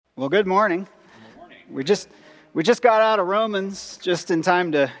Well, good morning. Good morning. We just got out of Romans just in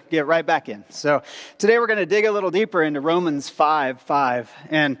time to get right back in. So today we're going to dig a little deeper into Romans 5:5.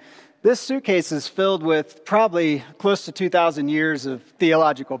 And this suitcase is filled with probably close to 2,000 years of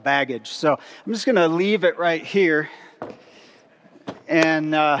theological baggage. So I'm just going to leave it right here,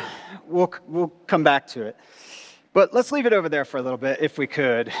 and we'll come back to it. But let's leave it over there for a little bit, if we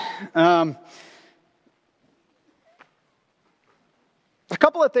could. A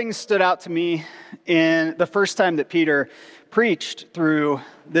couple of things stood out to me in the first time that Peter preached through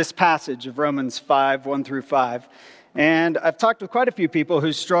this passage of Romans 5, 1 through 5. And I've talked with quite a few people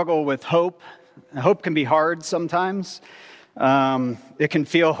who struggle with hope. Hope can be hard sometimes. It can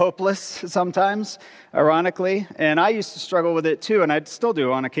feel hopeless sometimes, ironically. And I used to struggle with it too, and I still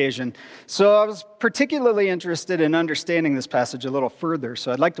do on occasion. So I was particularly interested in understanding this passage a little further.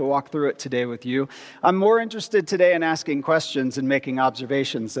 So I'd like to walk through it today with you. I'm more interested today in asking questions and making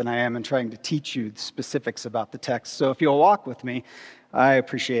observations than I am in trying to teach you the specifics about the text. So if you'll walk with me, I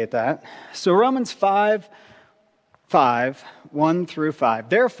appreciate that. So Romans 5, 1 through 5.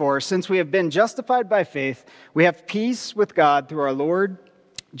 Therefore, since we have been justified by faith, we have peace with God through our Lord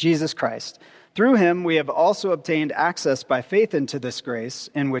Jesus Christ. Through him, we have also obtained access by faith into this grace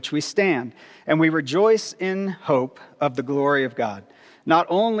in which we stand, and we rejoice in hope of the glory of God. Not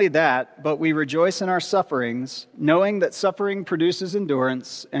only that, but we rejoice in our sufferings, knowing that suffering produces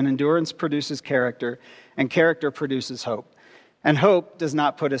endurance, and endurance produces character, and character produces hope. And hope does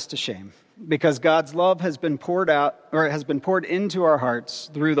not put us to shame, because God's love has been poured into our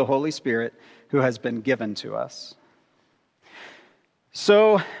hearts through the Holy Spirit who has been given to us.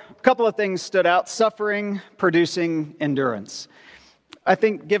 So, a couple of things stood out. Suffering producing endurance. I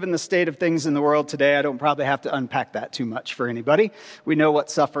think given the state of things in the world today, I don't probably have to unpack that too much for anybody. We know what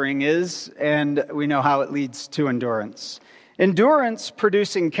suffering is, and we know how it leads to endurance. Endurance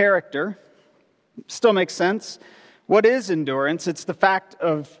producing character still makes sense. What is endurance? It's the fact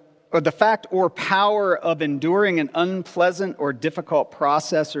or power of enduring an unpleasant or difficult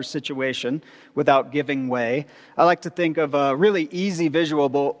process or situation without giving way. I like to think of a really easy visual,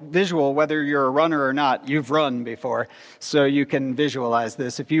 whether you're a runner or not. You've run before, so you can visualize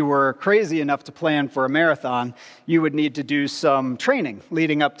this. If you were crazy enough to plan for a marathon, you would need to do some training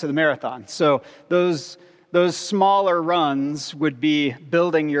leading up to the marathon. So those smaller runs would be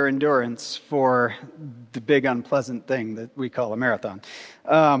building your endurance for the big unpleasant thing that we call a marathon.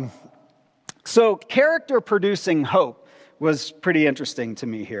 So character-producing hope was pretty interesting to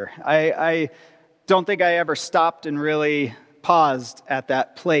me here. I don't think I ever stopped and really paused at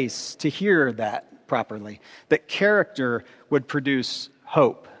that place to hear that properly, that character would produce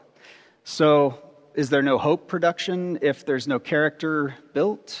hope. So is there no hope production if there's no character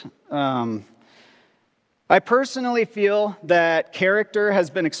built? I personally feel that character has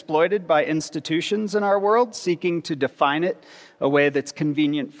been exploited by institutions in our world, seeking to define it a way that's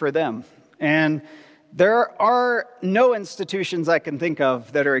convenient for them. And there are no institutions I can think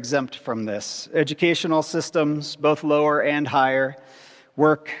of that are exempt from this. Educational systems, both lower and higher,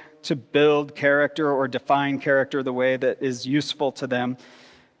 work to build character or define character the way that is useful to them.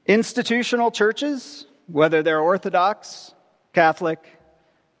 Institutional churches, whether they're Orthodox, Catholic,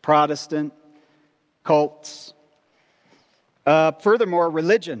 Protestant, cults. Furthermore,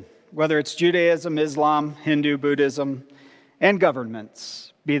 religion, whether it's Judaism, Islam, Hindu, Buddhism, and governments,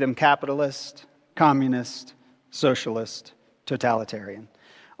 be them capitalist, communist, socialist, totalitarian,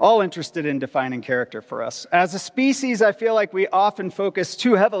 all interested in defining character for us. As a species, I feel like we often focus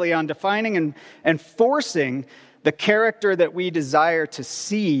too heavily on defining and forcing the character that we desire to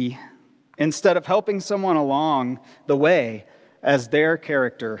see instead of helping someone along the way as their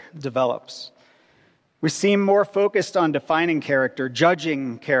character develops. We seem more focused on defining character,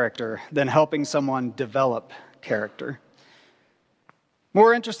 judging character, than helping someone develop character.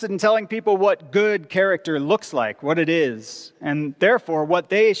 More interested in telling people what good character looks like, what it is, and therefore what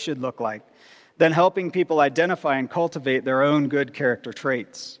they should look like, than helping people identify and cultivate their own good character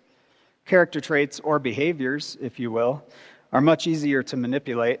traits. Character traits, or behaviors, if you will, are much easier to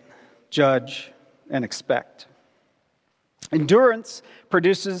manipulate, judge, and expect. Endurance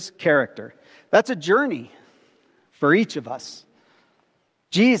produces character. That's a journey for each of us.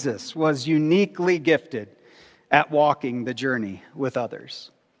 Jesus was uniquely gifted at walking the journey with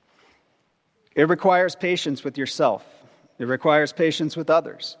others. It requires patience with yourself. It requires patience with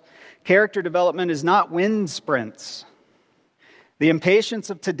others. Character development is not wind sprints. The impatience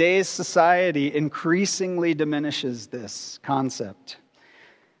of today's society increasingly diminishes this concept.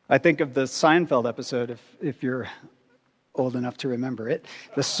 I think of the Seinfeld episode, if you're old enough to remember it.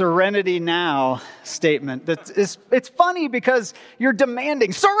 The serenity now statement. It's funny because you're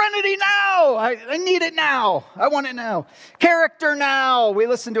demanding serenity now. I need it now. I want it now. Character now. We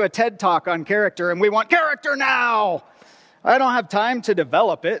listened to a TED talk on character and we want character now. I don't have time to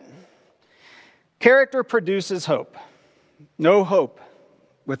develop it. Character produces hope. No hope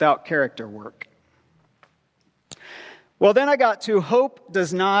without character work. Well, then I got to hope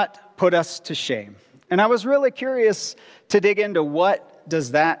does not put us to shame. And I was really curious to dig into what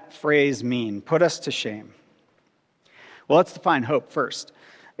does that phrase mean, put us to shame. Well, let's define hope first.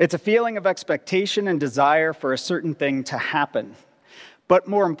 It's a feeling of expectation and desire for a certain thing to happen. But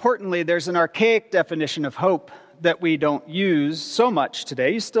more importantly, there's an archaic definition of hope that we don't use so much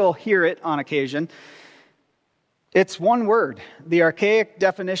today. You still hear it on occasion. It's one word. The archaic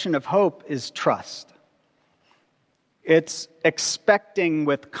definition of hope is trust. It's expecting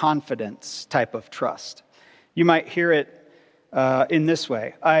with confidence type of trust. You might hear it in this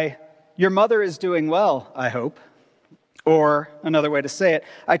way. Your mother is doing well, I hope. Or another way to say it,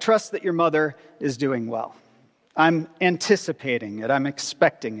 I trust that your mother is doing well. I'm anticipating it. I'm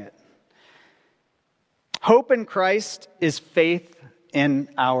expecting it. Hope in Christ is faith in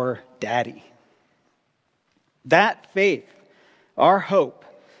our daddy. That faith, our hope,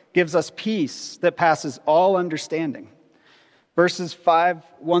 gives us peace that passes all understanding. Verses 5,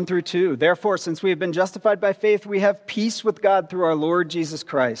 1 through 2. Therefore, since we have been justified by faith, we have peace with God through our Lord Jesus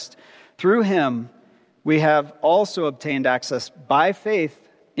Christ. Through him, we have also obtained access by faith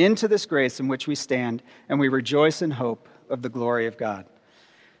into this grace in which we stand, and we rejoice in hope of the glory of God.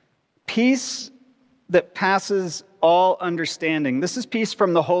 Peace that passes all understanding. This is peace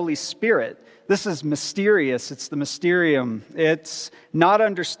from the Holy Spirit. This is mysterious. It's the mysterium. It's not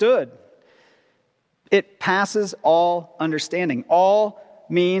understood. It passes all understanding. All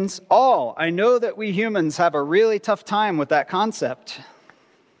means all. I know that we humans have a really tough time with that concept.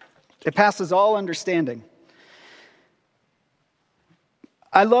 It passes all understanding.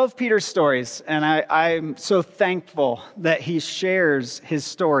 I love Peter's stories, and I'm so thankful that he shares his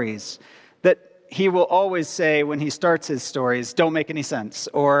stories, that he will always say when he starts his stories, don't make any sense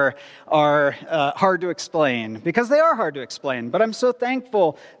or are hard to explain, because they are hard to explain. But I'm so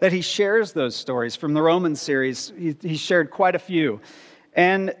thankful that he shares those stories. From the Romans series, he shared quite a few.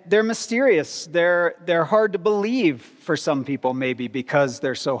 And they're mysterious. They're hard to believe for some people, maybe, because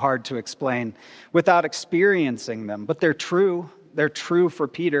they're so hard to explain without experiencing them. But they're true. They're true for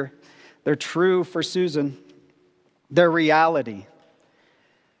Peter. They're true for Susan. They're reality.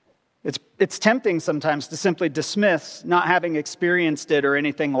 It's tempting sometimes to simply dismiss not having experienced it or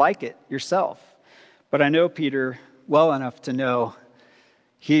anything like it yourself. But I know Peter well enough to know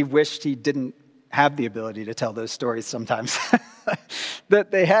he wished he didn't have the ability to tell those stories sometimes.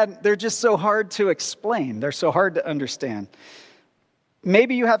 That they're just so hard to explain. They're so hard to understand.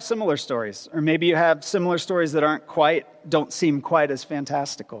 Maybe you have similar stories, or maybe you have similar stories that don't seem quite as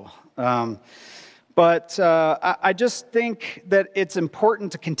fantastical. But I just think that it's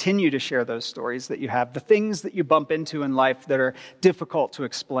important to continue to share those stories that you have, the things that you bump into in life that are difficult to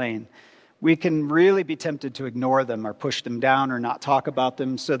explain. We can really be tempted to ignore them or push them down or not talk about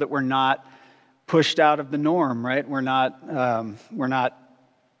them so that we're not pushed out of the norm, right?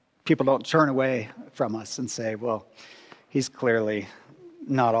 People don't turn away from us and say, well, he's clearly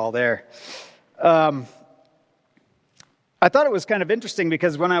not all there. I thought it was kind of interesting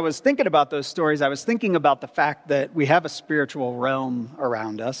because when I was thinking about those stories, I was thinking about the fact that we have a spiritual realm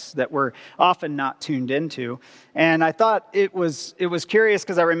around us that we're often not tuned into. And I thought it was curious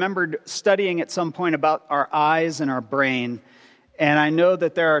because I remembered studying at some point about our eyes and our brain. And I know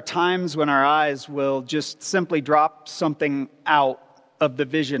that there are times when our eyes will just simply drop something out of the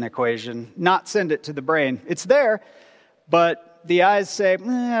vision equation, not send it to the brain. It's there, but the eyes say,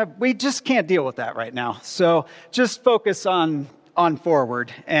 we just can't deal with that right now. So just focus on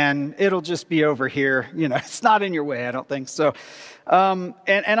forward, and it'll just be over here. It's not in your way, I don't think. So, and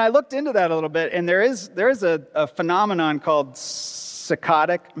I looked into that a little bit, and there is a phenomenon called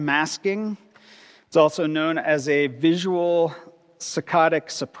saccadic masking. It's also known as a visual saccadic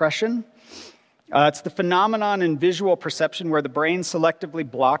suppression. It's the phenomenon in visual perception where the brain selectively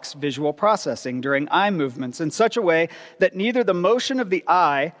blocks visual processing during eye movements in such a way that neither the motion of the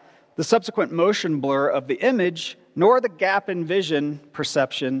eye, the subsequent motion blur of the image, nor the gap in vision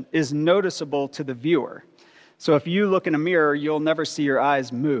perception is noticeable to the viewer. So if you look in a mirror, you'll never see your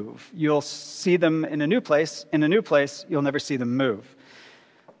eyes move. You'll see them in a new place. In a new place, you'll never see them move.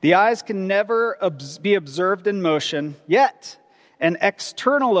 The eyes can never be observed in motion, yet an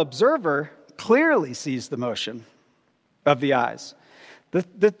external observer clearly sees the motion of the eyes.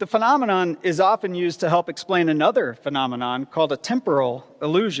 The phenomenon is often used to help explain another phenomenon called a temporal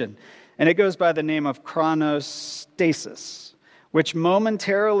illusion, and it goes by the name of chronostasis, which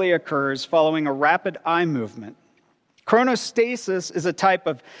momentarily occurs following a rapid eye movement. Chronostasis is a type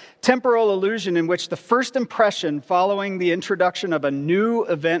of temporal illusion in which the first impression following the introduction of a new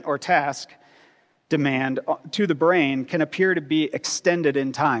event or task demand to the brain can appear to be extended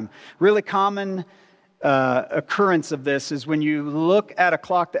in time. Really common occurrence of this is when you look at a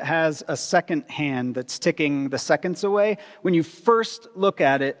clock that has a second hand that's ticking the seconds away. When you first look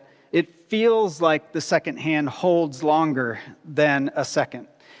at it, it feels like the second hand holds longer than a second,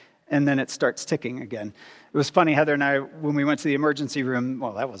 and then it starts ticking again. It was funny, Heather and I, when we went to the emergency room,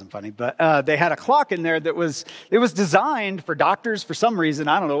 well, that wasn't funny, but they had a clock in there it was designed for doctors for some reason.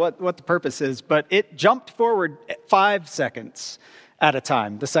 I don't know what the purpose is, but it jumped forward 5 seconds at a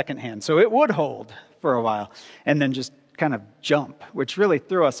time, the second hand. So it would hold for a while and then just kind of jump, which really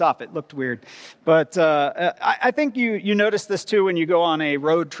threw us off. It looked weird. But I think you notice this too when you go on a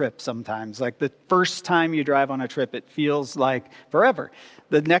road trip sometimes. Like the first time you drive on a trip, it feels like forever.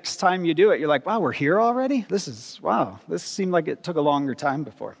 The next time you do it, you're like, wow, we're here already? This seemed like it took a longer time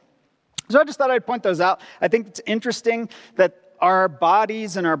before. So I just thought I'd point those out. I think it's interesting that our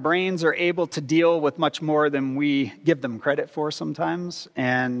bodies and our brains are able to deal with much more than we give them credit for sometimes,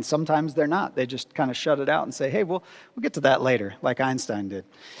 and sometimes they're not. They just kind of shut it out and say, hey, we'll get to that later, like Einstein did.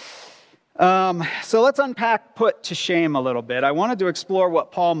 So let's unpack put to shame a little bit. I wanted to explore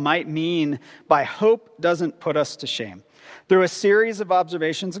what Paul might mean by hope doesn't put us to shame. Through a series of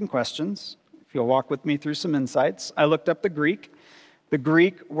observations and questions, if you'll walk with me through some insights, I looked up the Greek. The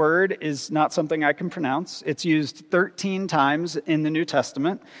Greek word is not something I can pronounce. It's used 13 times in the New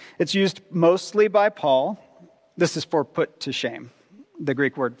Testament. It's used mostly by Paul. This is for put to shame, the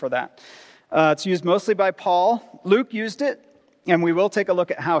Greek word for that. It's used mostly by Paul. Luke used it, and we will take a look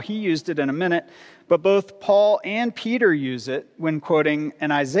at how he used it in a minute. But both Paul and Peter use it when quoting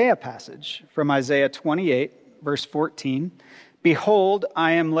an Isaiah passage from Isaiah 28, verse 14. Behold,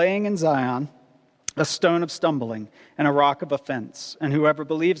 I am laying in Zion a stone of stumbling and a rock of offense, and whoever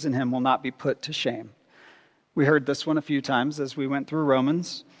believes in him will not be put to shame. We heard this one a few times as we went through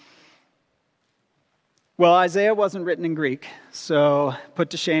Romans. Well, Isaiah wasn't written in Greek, so put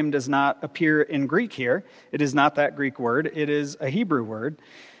to shame does not appear in Greek here. It is not that Greek word. It is a Hebrew word.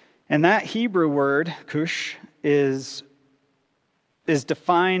 And that Hebrew word, kush, is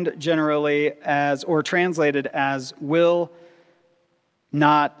defined generally as, or translated as, will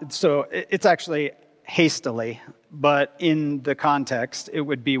not. So it's actually hastily, but in the context, it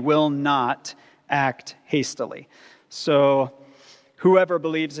would be will not act hastily. So whoever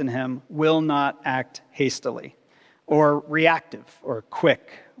believes in him will not act hastily, or reactive, or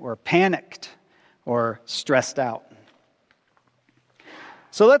quick, or panicked, or stressed out.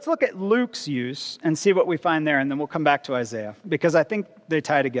 So let's look at Luke's use and see what we find there, and then we'll come back to Isaiah, because I think they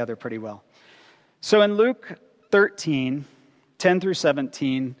tie together pretty well. So in Luke 13, 10 through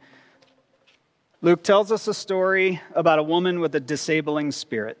 17, Luke tells us a story about a woman with a disabling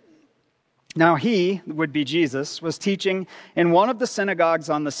spirit. Now he, would be Jesus, was teaching in one of the synagogues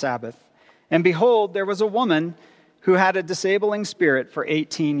on the Sabbath, and behold, there was a woman who had a disabling spirit for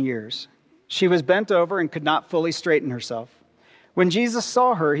 18 years. She was bent over and could not fully straighten herself. When Jesus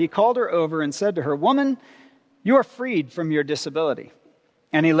saw her, he called her over and said to her, "Woman, you are freed from your disability."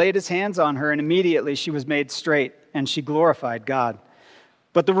 And he laid his hands on her, and immediately she was made straight, and she glorified God.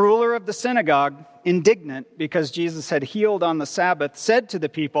 But the ruler of the synagogue, indignant because Jesus had healed on the Sabbath, said to the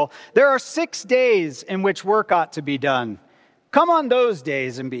people, "There are 6 days in which work ought to be done. Come on those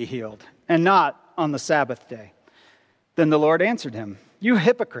days and be healed, and not on the Sabbath day." Then the Lord answered him, "You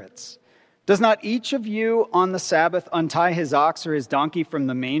hypocrites! Does not each of you on the Sabbath untie his ox or his donkey from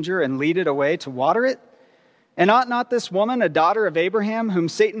the manger and lead it away to water it? And ought not this woman, a daughter of Abraham, whom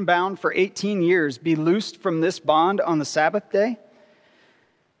Satan bound for 18 years, be loosed from this bond on the Sabbath day?"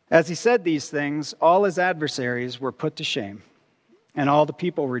 As he said these things, all his adversaries were put to shame, and all the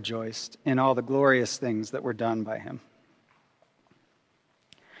people rejoiced in all the glorious things that were done by him.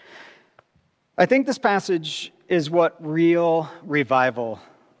 I think this passage is what real revival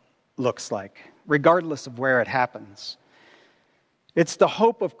looks like, regardless of where it happens. It's the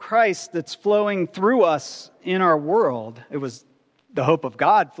hope of Christ that's flowing through us in our world. It was the hope of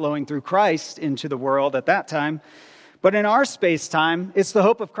God flowing through Christ into the world at that time. But in our space-time, it's the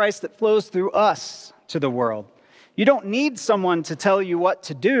hope of Christ that flows through us to the world. You don't need someone to tell you what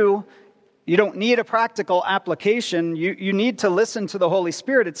to do. You don't need a practical application. You need to listen to the Holy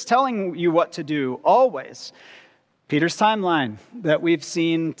Spirit. It's telling you what to do, always. Peter's timeline that we've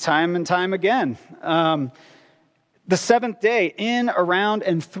seen time and time again. The seventh day, in, around,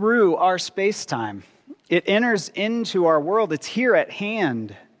 and through our space-time. It enters into our world. It's here at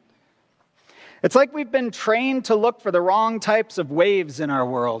hand. It's like we've been trained to look for the wrong types of waves in our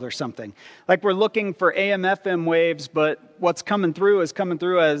world or something. Like we're looking for AM, FM waves, but what's coming through is coming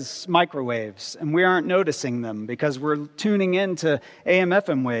through as microwaves, and we aren't noticing them because we're tuning into AM,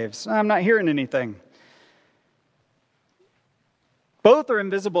 FM waves. I'm not hearing anything. Both are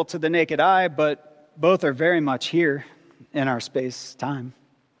invisible to the naked eye, but both are very much here in our space-time.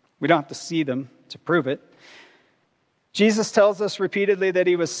 We don't have to see them to prove it. Jesus tells us repeatedly that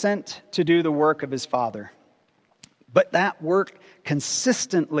he was sent to do the work of his Father. But that work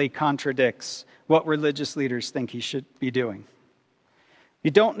consistently contradicts what religious leaders think he should be doing.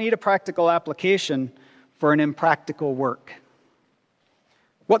 You don't need a practical application for an impractical work.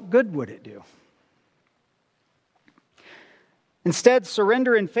 What good would it do? Instead,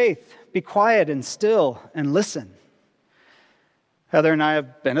 surrender in faith. Be quiet and still and listen. Heather and I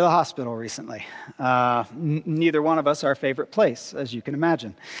have been to the hospital recently. Neither one of us our favorite place, as you can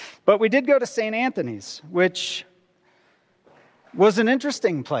imagine. But we did go to St. Anthony's, which was an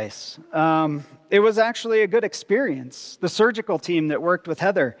interesting place. It was actually a good experience. The surgical team that worked with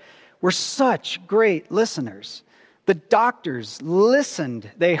Heather were such great listeners. The doctors listened.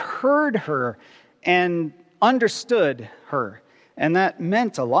 They heard her and understood her. And that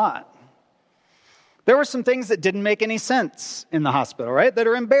meant a lot. There were some things that didn't make any sense in the hospital, right? That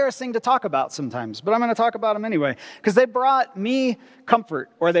are embarrassing to talk about sometimes, but I'm going to talk about them anyway, because they brought me comfort,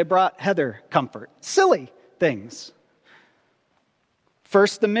 or they brought Heather comfort. Silly things.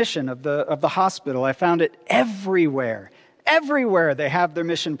 First, the mission of the hospital. I found it everywhere. Everywhere they have their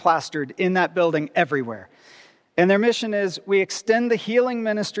mission plastered in that building, everywhere. And their mission is, we extend the healing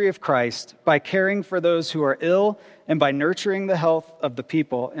ministry of Christ by caring for those who are ill and by nurturing the health of the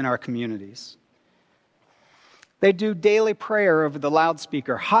people in our communities. They do daily prayer over the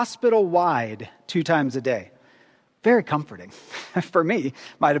loudspeaker, hospital-wide, 2 times a day. Very comforting. For me,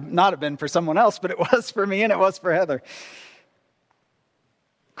 might not have been for someone else, but it was for me and it was for Heather.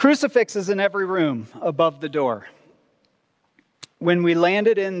 Crucifixes in every room above the door. When we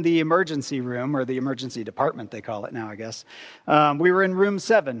landed in the emergency room, or the emergency department, they call it now, I guess, we were in room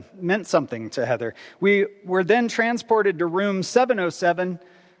 7. Meant something to Heather. We were then transported to room 707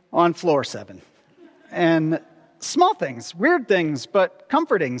 on floor 7. And small things, weird things, but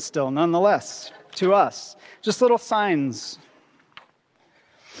comforting still nonetheless to us. Just little signs.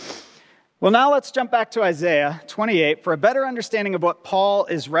 Well, now let's jump back to Isaiah 28 for a better understanding of what Paul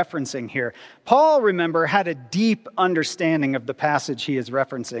is referencing here. Paul, remember, had a deep understanding of the passage he is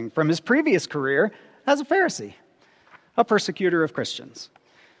referencing from his previous career as a Pharisee, a persecutor of Christians.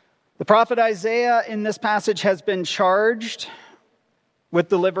 The prophet Isaiah in this passage has been charged with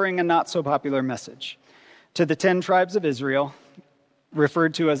delivering a not so popular message to the 10 tribes of Israel,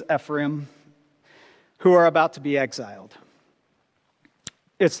 referred to as Ephraim, who are about to be exiled.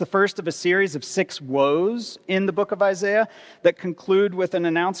 It's the first of a series of 6 woes in the book of Isaiah that conclude with an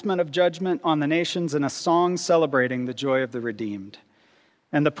announcement of judgment on the nations and a song celebrating the joy of the redeemed.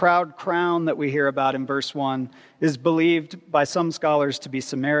 And the proud crown that we hear about in verse 1 is believed by some scholars to be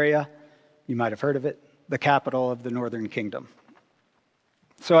Samaria. You might have heard of it, the capital of the northern kingdom.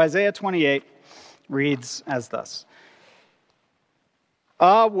 So Isaiah 28 reads as thus.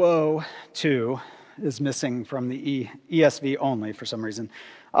 Ah, woe to, is missing from the ESV only for some reason.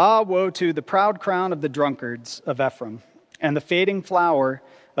 Ah, woe to the proud crown of the drunkards of Ephraim, and the fading flower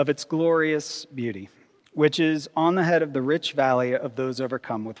of its glorious beauty, which is on the head of the rich valley of those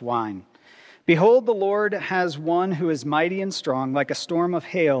overcome with wine. Behold, the Lord has one who is mighty and strong, like a storm of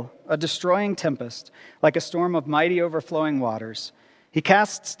hail, a destroying tempest, like a storm of mighty overflowing waters. He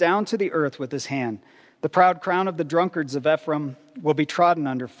casts down to the earth with his hand. The proud crown of the drunkards of Ephraim will be trodden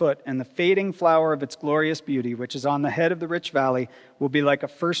underfoot, and the fading flower of its glorious beauty, which is on the head of the rich valley, will be like a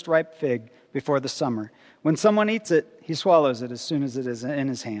first ripe fig before the summer. When someone eats it, he swallows it as soon as it is in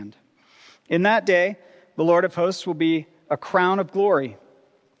his hand. In that day, the Lord of hosts will be a crown of glory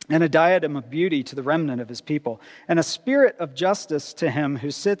and a diadem of beauty to the remnant of his people, and a spirit of justice to him who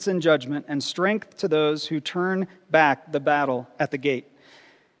sits in judgment, and strength to those who turn back the battle at the gate.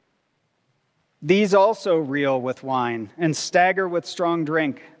 These also reel with wine and stagger with strong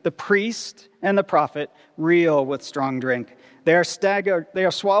drink. The priest and the prophet reel with strong drink. They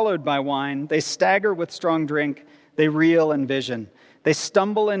are swallowed by wine. They stagger with strong drink. They reel in vision. They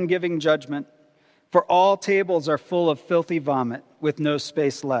stumble in giving judgment. For all tables are full of filthy vomit, with no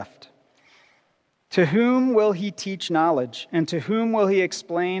space left. To whom will he teach knowledge, and to whom will he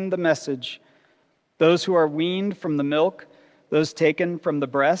explain the message? Those who are weaned from the milk, those taken from the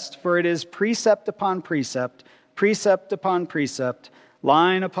breast, for it is precept upon precept, precept upon precept,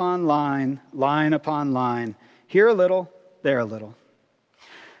 line upon line, line upon line, here a little, there a little.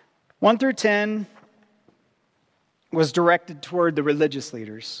 1 through 10 was directed toward the religious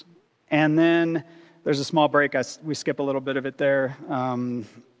leaders. And then there's a small break. We skip a little bit of it there.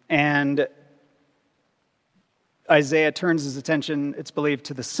 And Isaiah turns his attention, it's believed,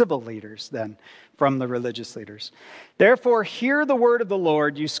 to the civil leaders then, from the religious leaders. Therefore, hear the word of the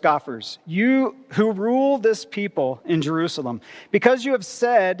Lord, you scoffers, you who rule this people in Jerusalem. Because you have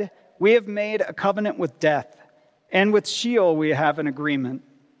said, we have made a covenant with death, and with Sheol we have an agreement.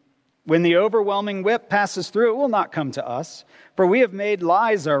 When the overwhelming whip passes through, it will not come to us, for we have made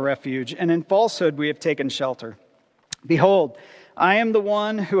lies our refuge, and in falsehood we have taken shelter. Behold, I am the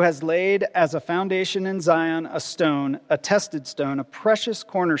one who has laid as a foundation in Zion a stone, a tested stone, a precious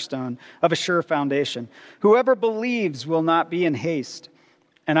cornerstone of a sure foundation. Whoever believes will not be in haste.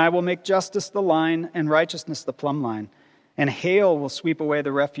 And I will make justice the line and righteousness the plumb line. And hail will sweep away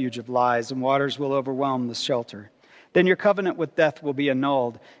the refuge of lies, and waters will overwhelm the shelter. Then your covenant with death will be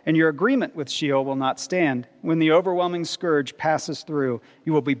annulled, and your agreement with Sheol will not stand. When the overwhelming scourge passes through,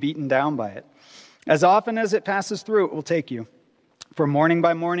 you will be beaten down by it. As often as it passes through, it will take you. For morning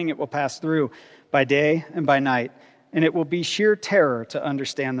by morning it will pass through, by day and by night, and it will be sheer terror to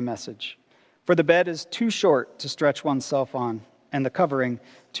understand the message. For the bed is too short to stretch oneself on, and the covering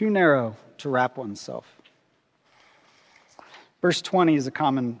too narrow to wrap oneself. Verse 20 is a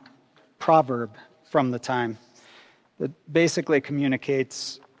common proverb from the time that basically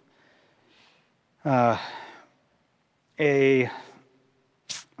communicates I need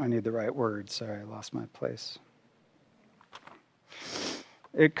the right word. Sorry, I lost my place.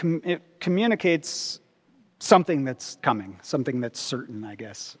 It communicates something that's coming, something that's certain, I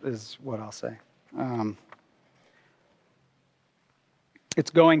guess, is what I'll say.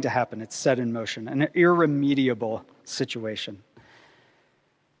 It's going to happen. It's set in motion, an irremediable situation.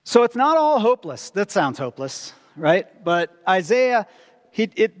 So it's not all hopeless. That sounds hopeless, right? But Isaiah,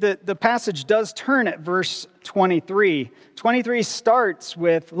 the passage does turn at verse 23. 23 starts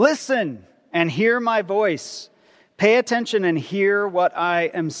with, listen and hear my voice. Pay attention and hear what I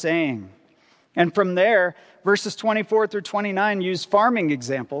am saying. And from there, verses 24 through 29 use farming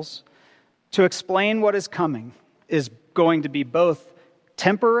examples to explain what is coming is going to be both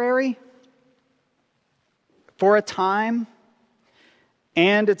temporary, for a time,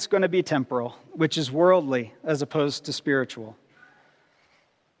 and it's going to be temporal, which is worldly as opposed to spiritual.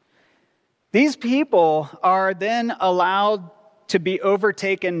 These people are then allowed to be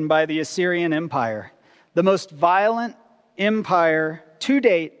overtaken by the Assyrian Empire, the most violent empire to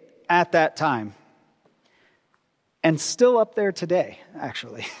date at that time. And still up there today,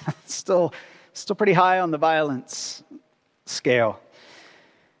 actually. Still pretty high on the violence scale.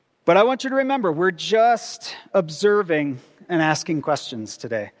 But I want you to remember, we're just observing and asking questions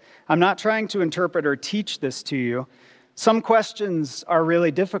today. I'm not trying to interpret or teach this to you. Some questions are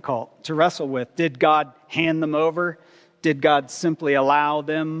really difficult to wrestle with. Did God hand them over? Did God simply allow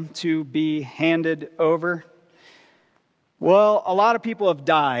them to be handed over? Well, a lot of people have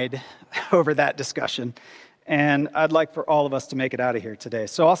died over that discussion, and I'd like for all of us to make it out of here today.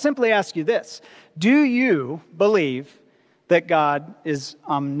 So I'll simply ask you this. Do you believe that God is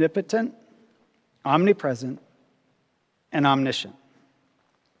omnipotent, omnipresent, and omniscient?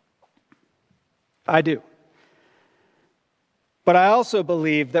 I do. But I also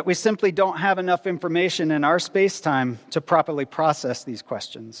believe that we simply don't have enough information in our space-time to properly process these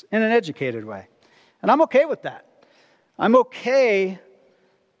questions in an educated way. And I'm okay with that. I'm okay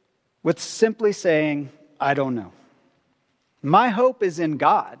with simply saying, I don't know. My hope is in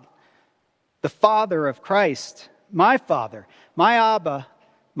God, the Father of Christ, my Father, my Abba,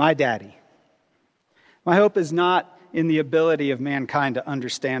 my Daddy. My hope is not in the ability of mankind to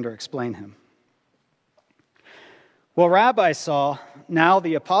understand or explain him. Well, Rabbi Saul, now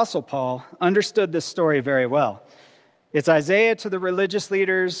the Apostle Paul, understood this story very well. It's Isaiah to the religious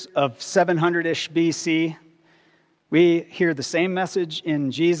leaders of 700-ish BC. We hear the same message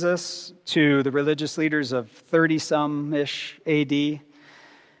in Jesus to the religious leaders of 30-some-ish AD.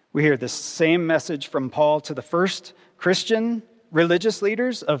 We hear the same message from Paul to the first Christian religious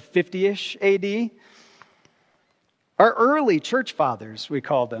leaders of 50-ish AD. Our early church fathers, we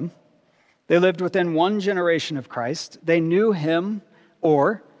call them, they lived within one generation of Christ. They knew him,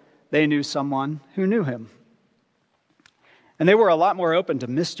 or they knew someone who knew him. And they were a lot more open to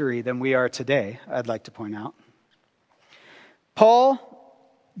mystery than we are today, I'd like to point out. Paul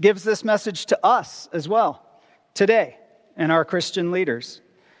gives this message to us as well, today, and our Christian leaders.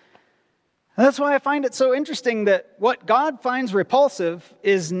 And that's why I find it so interesting that what God finds repulsive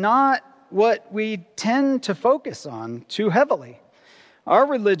is not what we tend to focus on too heavily. Our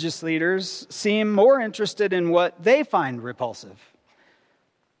religious leaders seem more interested in what they find repulsive.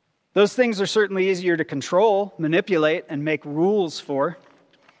 Those things are certainly easier to control, manipulate, and make rules for.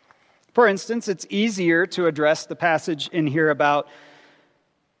 For instance, it's easier to address the passage in here about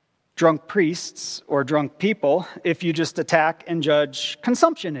drunk priests or drunk people if you just attack and judge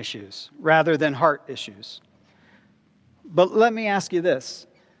consumption issues rather than heart issues. But let me ask you this.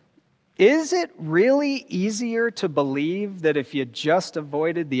 Is it really easier to believe that if you just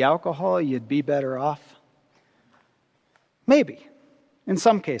avoided the alcohol, you'd be better off? Maybe, in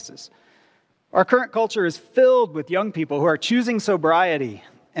some cases. Our current culture is filled with young people who are choosing sobriety,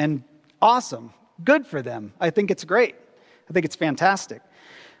 and awesome, good for them. I think it's great. I think it's fantastic.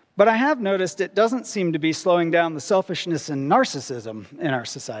 But I have noticed it doesn't seem to be slowing down the selfishness and narcissism in our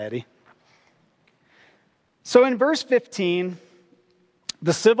society. So in verse 15,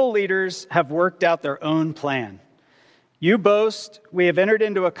 the civil leaders have worked out their own plan. You boast, we have entered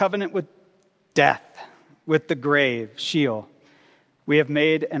into a covenant with death, with the grave, Sheol. We have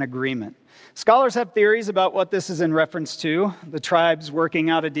made an agreement. Scholars have theories about what this is in reference to. The tribes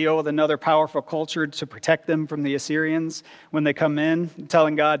working out a deal with another powerful culture to protect them from the Assyrians when they come in,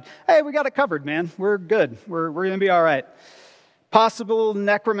 telling God, hey, we got it covered, man. We're good. We're going to be all right. Possible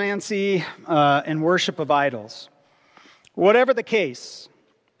necromancy and worship of idols. Whatever the case,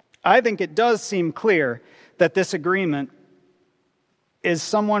 I think it does seem clear that this agreement is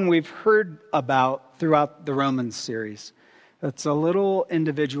someone we've heard about throughout the Romans series. It's a little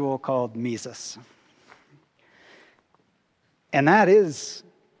individual called Mises. And that is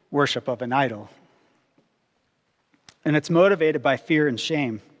worship of an idol. And it's motivated by fear and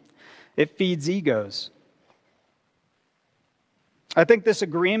shame. It feeds egos. I think this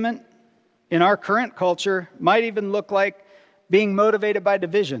agreement in our current culture might even look like being motivated by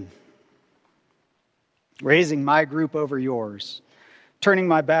division. Raising my group over yours. Turning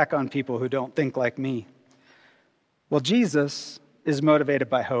my back on people who don't think like me. Well, Jesus is motivated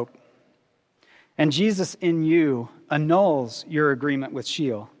by hope. And Jesus in you annuls your agreement with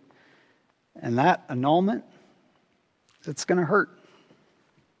Sheol. And that annulment, it's going to hurt.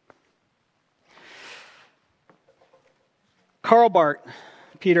 Karl Barth,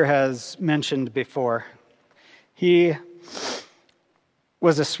 Peter has mentioned before. He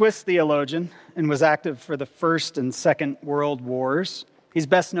was a Swiss theologian and was active for the First and Second World Wars. He's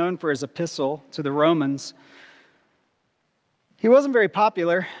best known for his epistle to the Romans. He wasn't very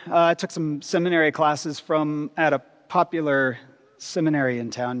popular. I took some seminary classes at a popular seminary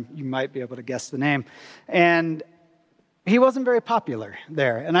in town. You might be able to guess the name. And he wasn't very popular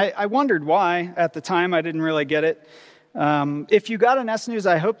there. And I wondered why. At the time, I didn't really get it. If you got an S-News,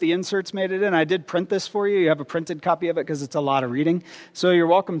 I hope the inserts made it in. I did print this for you. You have a printed copy of it because it's a lot of reading. So you're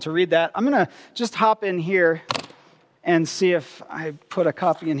welcome to read that. I'm going to just hop in here and see if I put a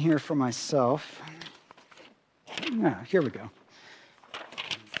copy in here for myself. Here we go.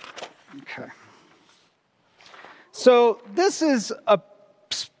 Okay. So this is a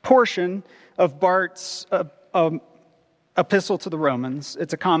portion of Barth's epistle to the Romans.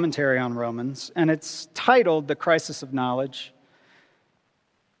 It's a commentary on Romans, and it's titled The Crisis of Knowledge.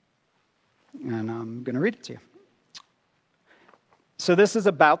 And I'm going to read it to you. So this is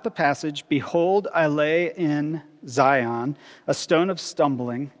about the passage, Behold, I lay in Zion a stone of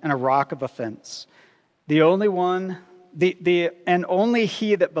stumbling and a rock of offense. The only one, and only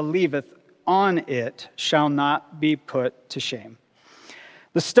he that believeth on it shall not be put to shame.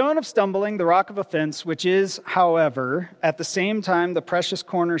 The stone of stumbling, the rock of offense, which is, however, at the same time the precious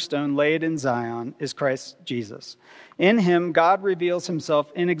cornerstone laid in Zion, is Christ Jesus. In him, God reveals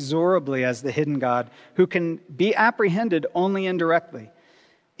himself inexorably as the hidden God, who can be apprehended only indirectly.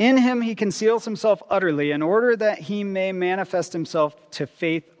 In him, he conceals himself utterly, in order that he may manifest himself to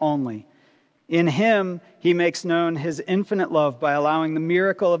faith only. In him, he makes known his infinite love by allowing the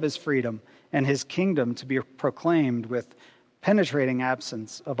miracle of his freedom and his kingdom to be proclaimed with penetrating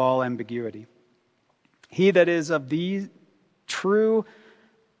absence of all ambiguity. He that is of the truth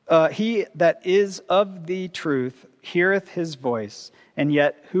heareth his voice, and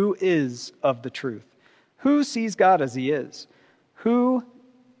yet who is of the truth? Who sees God as he is? Who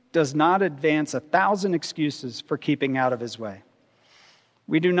does not advance 1,000 excuses for keeping out of his way?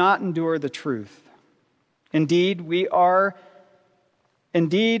 We do not endure the truth. Indeed, were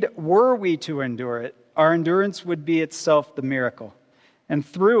we to endure it, our endurance would be itself the miracle, and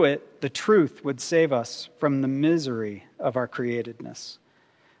through it, the truth would save us from the misery of our createdness.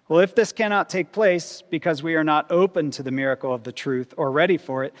 Well, if this cannot take place because we are not open to the miracle of the truth or ready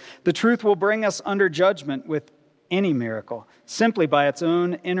for it, the truth will bring us under judgment with any miracle, simply by its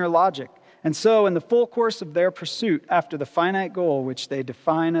own inner logic. And so, in the full course of their pursuit after the finite goal, which they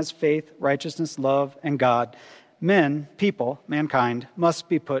define as faith, righteousness, love, and God, mankind, must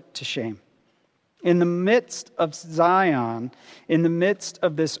be put to shame. In the midst of Zion, in the midst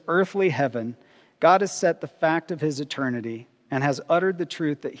of this earthly heaven, God has set the fact of his eternity and has uttered the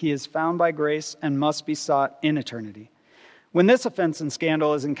truth that he is found by grace and must be sought in eternity. When this offense and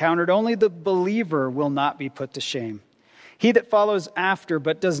scandal is encountered, only the believer will not be put to shame. He that follows after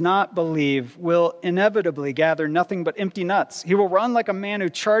but does not believe will inevitably gather nothing but empty nuts. He will run like a man who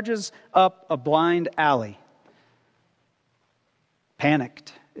charges up a blind alley.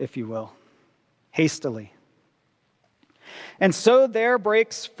 Panicked, if you will, hastily. And so there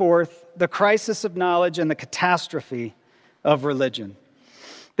breaks forth the crisis of knowledge and the catastrophe of religion.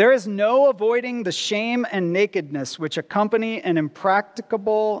 There is no avoiding the shame and nakedness which accompany an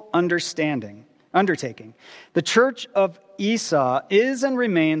impracticable undertaking. The church of Esau is and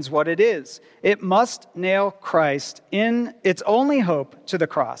remains what it is. It must nail Christ in its only hope to the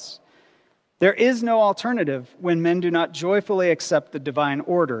cross. There is no alternative when men do not joyfully accept the divine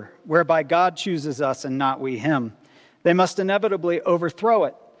order, whereby God chooses us and not we him. They must inevitably overthrow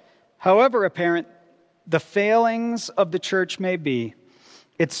it. However apparent the failings of the church may be,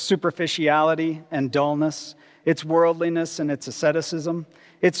 its superficiality and dullness, its worldliness and its asceticism,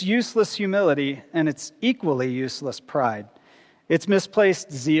 its useless humility and its equally useless pride, its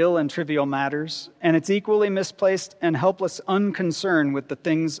misplaced zeal in trivial matters, and its equally misplaced and helpless unconcern with the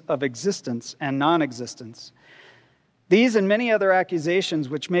things of existence and non-existence. These and many other accusations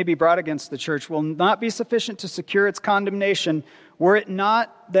which may be brought against the church will not be sufficient to secure its condemnation, were it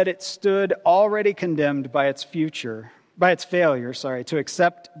not that it stood already condemned by its failure, to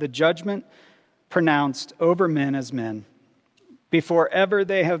accept the judgment pronounced over men as men, before ever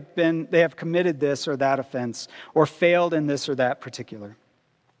they have committed this or that offense, or failed in this or that particular.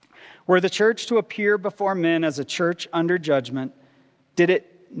 Were the church to appear before men as a church under judgment, did it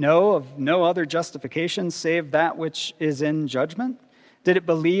know of no other justification save that which is in judgment? Did it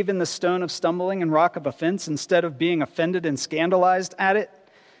believe in the stone of stumbling and rock of offense instead of being offended and scandalized at it?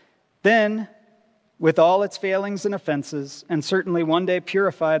 Then, with all its failings and offenses, and certainly one day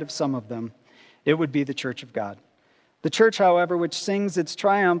purified of some of them, it would be the church of God. The church, however, which sings its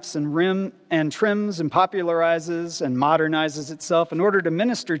triumphs and trims and popularizes and modernizes itself in order to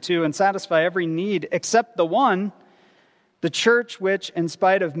minister to and satisfy every need except the one, the church which, in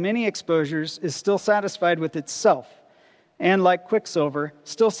spite of many exposures, is still satisfied with itself, and like quicksilver,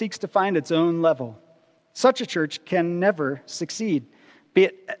 still seeks to find its own level. Such a church can never succeed, be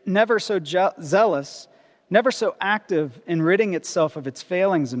it never so zealous, never so active in ridding itself of its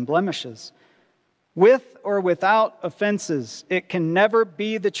failings and blemishes. With or without offenses, it can never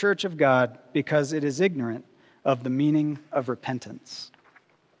be the church of God because it is ignorant of the meaning of repentance.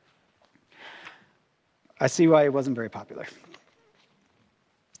 I see why it wasn't very popular.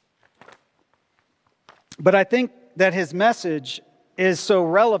 But I think that his message is so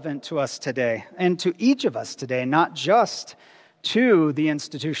relevant to us today and to each of us today, not just to the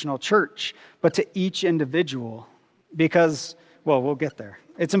institutional church, but to each individual because, well, we'll get there.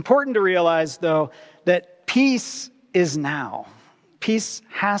 It's important to realize, though, that peace is now. Peace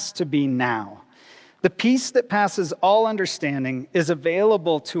has to be now. The peace that passes all understanding is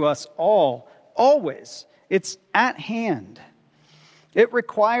available to us all, always. It's at hand. It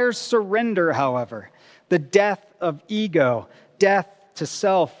requires surrender, however, the death of ego, death to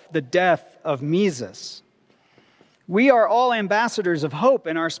self, the death of mesis. We are all ambassadors of hope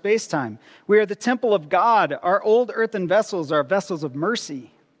in our space-time. We are the temple of God. Our old earthen vessels are vessels of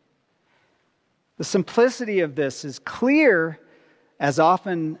mercy. The simplicity of this is clear as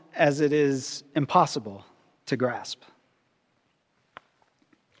often as it is impossible to grasp.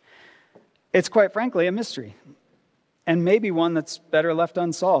 It's quite frankly a mystery, and maybe one that's better left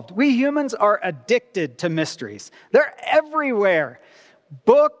unsolved. We humans are addicted to mysteries. They're everywhere.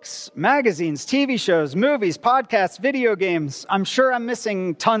 Books, magazines, TV shows, movies, podcasts, video games. I'm sure I'm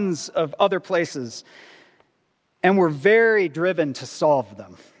missing tons of other places. And we're very driven to solve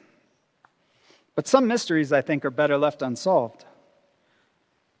them. But some mysteries, I think, are better left unsolved.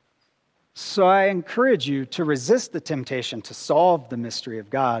 So I encourage you to resist the temptation to solve the mystery of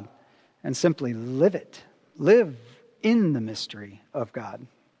God and simply live it. Live in the mystery of God.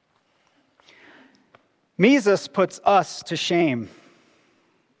 Mises puts us to shame.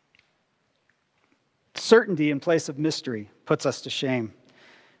 Certainty in place of mystery puts us to shame.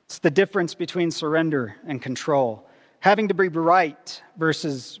 It's the difference between surrender and control. Having to be right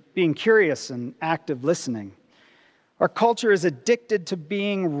versus being curious and active listening. Our culture is addicted to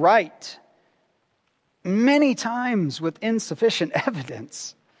being right, many times with insufficient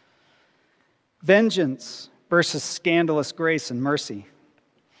evidence. Vengeance versus scandalous grace and mercy.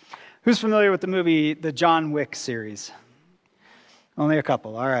 Who's familiar with the movie, the John Wick series? Only a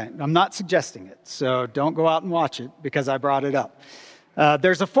couple, all right. I'm not suggesting it, so don't go out and watch it because I brought it up.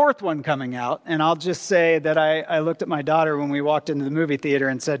 There's a fourth one coming out, and I'll just say that I looked at my daughter when we walked into the movie theater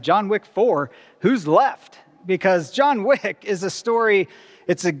and said, John Wick 4, who's left? Because John Wick is a story,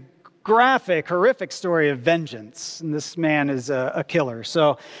 it's a graphic, horrific story of vengeance, and this man is a killer.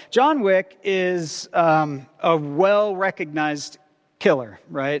 So John Wick is a well-recognized killer,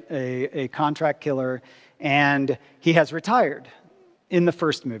 right? A contract killer, and he has retired in the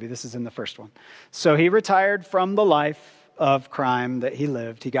first movie. This is in the first one. So he retired from the life of crime that he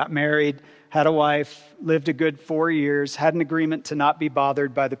lived. He got married, had a wife, lived a good 4 years, had an agreement to not be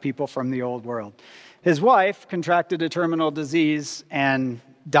bothered by the people from the old world. His wife contracted a terminal disease and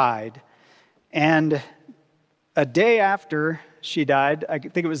died. And a day after she died, I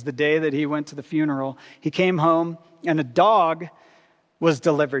think it was the day that he went to the funeral, he came home and a dog was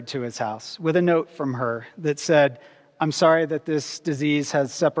delivered to his house with a note from her that said, I'm sorry that this disease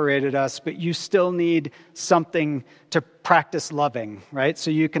has separated us, but you still need something to practice loving, right?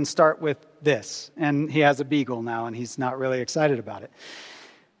 So you can start with this. And he has a beagle now, and he's not really excited about it.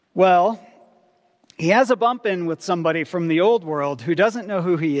 Well, he has a bump-in with somebody from the old world who doesn't know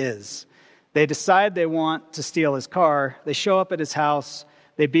who he is. They decide they want to steal his car. They show up at his house.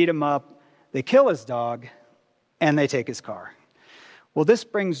 They beat him up. They kill his dog, and they take his car. Well, this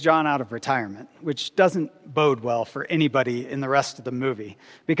brings John out of retirement, which doesn't bode well for anybody in the rest of the movie,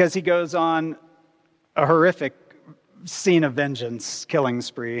 because he goes on a horrific scene of vengeance, killing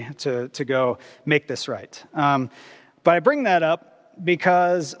spree, to go make this right. But I bring that up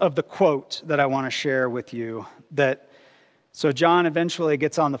because of the quote that I want to share with you. So John eventually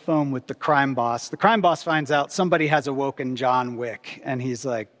gets on the phone with the crime boss. The crime boss finds out somebody has awoken John Wick, and he's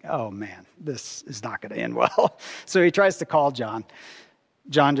like, oh man, this is not going to end well. So he tries to call John.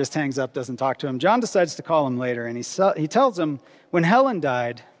 John just hangs up, doesn't talk to him. John decides to call him later, and he tells him, when Helen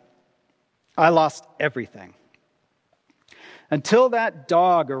died, I lost everything. Until that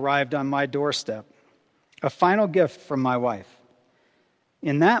dog arrived on my doorstep, a final gift from my wife.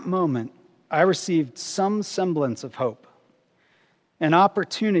 In that moment, I received some semblance of hope, an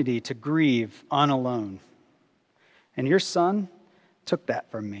opportunity to grieve unalone. And your son took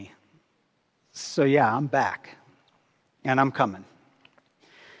that from me. So yeah, I'm back, and I'm coming.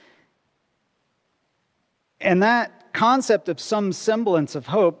 And that concept of some semblance of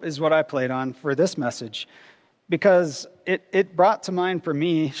hope is what I played on for this message, because it brought to mind for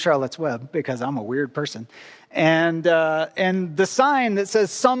me Charlotte's Web, because I'm a weird person, and the sign that says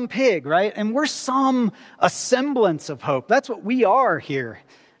some pig, right? And we're a semblance of hope. That's what we are here,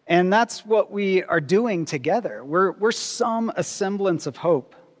 and that's what we are doing together. We're a semblance of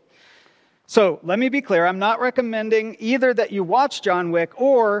hope. So let me be clear. I'm not recommending either that you watch John Wick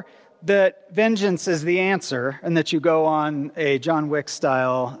or that vengeance is the answer and that you go on a John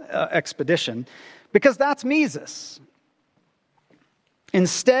Wick-style expedition, because that's Mises.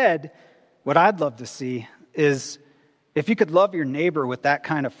 Instead, what I'd love to see is if you could love your neighbor with that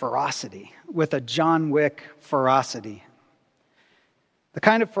kind of ferocity, with a John Wick ferocity. The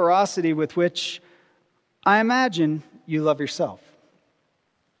kind of ferocity with which I imagine you love yourself.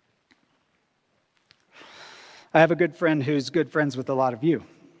 I have a good friend who's good friends with a lot of you.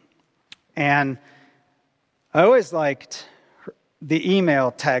 And I always liked the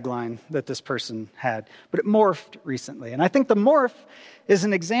email tagline that this person had, but it morphed recently. And I think the morph is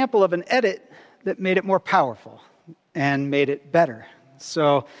an example of an edit that made it more powerful and made it better.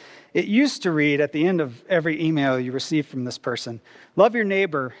 So it used to read at the end of every email you receive from this person, love your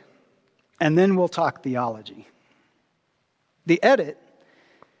neighbor, and then we'll talk theology. The edit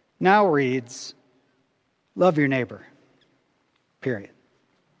now reads, love your neighbor, period.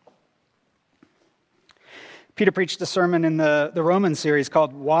 Peter preached a sermon in the Roman series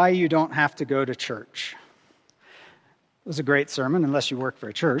called Why You Don't Have to Go to Church. It was a great sermon, unless you work for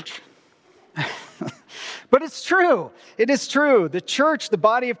a church. But it's true. It is true. The church, the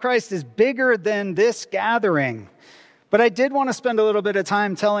body of Christ, is bigger than this gathering. But I did want to spend a little bit of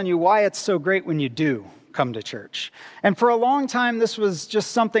time telling you why it's so great when you do come to church. And for a long time, this was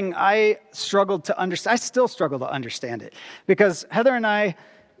just something I struggled to understand. I still struggle to understand it, because Heather and I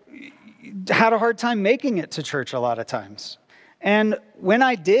had a hard time making it to church a lot of times. And when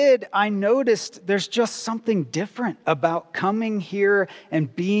I did, I noticed there's just something different about coming here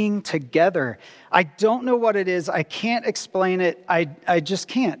and being together. I don't know what it is. I can't explain it. I just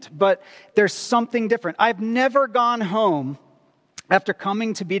can't. But there's something different. I've never gone home after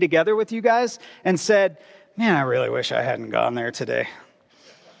coming to be together with you guys and said, man, I really wish I hadn't gone there today.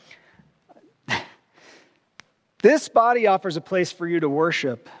 This body offers a place for you to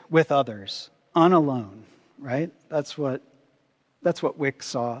worship with others, unalone, right? That's what Wick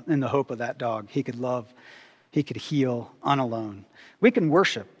saw in the hope of that dog. He could love, he could heal unalone. We can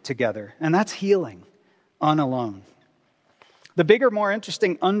worship together, and that's healing unalone. The bigger, more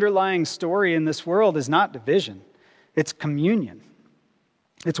interesting underlying story in this world is not division. It's communion.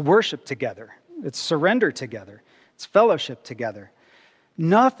 It's worship together. It's surrender together. It's fellowship together.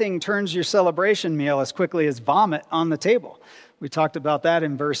 Nothing turns your celebration meal as quickly as vomit on the table. We talked about that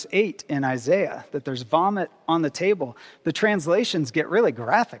in verse 8 in Isaiah, that there's vomit on the table. The translations get really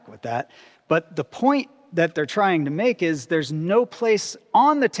graphic with that. But the point that they're trying to make is there's no place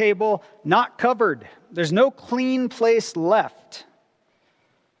on the table not covered. There's no clean place left.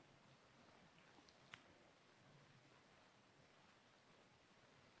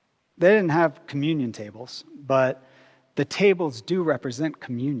 They didn't have communion tables, but the tables do represent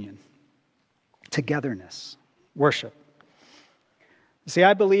communion, togetherness, worship. See,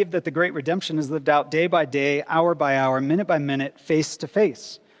 I believe that the great redemption is lived out day by day, hour by hour, minute by minute, face to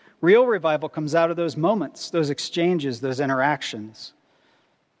face. Real revival comes out of those moments, those exchanges, those interactions.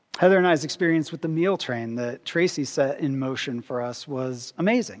 Heather and I's experience with the meal train that Tracy set in motion for us was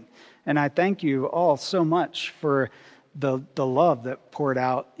amazing. And I thank you all so much for the love that poured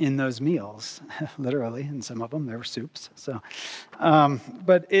out in those meals, literally, and some of them, there were soups. So,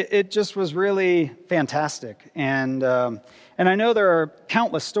 but it just was really fantastic. And I know there are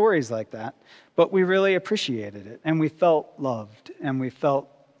countless stories like that, but we really appreciated it. And we felt loved, and we felt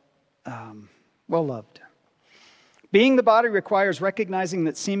well loved. Being the body requires recognizing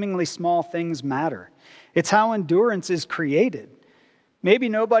that seemingly small things matter. It's how endurance is created. Maybe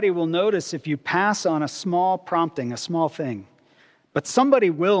nobody will notice if you pass on a small prompting, a small thing, but somebody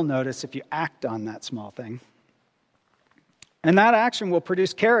will notice if you act on that small thing. And that action will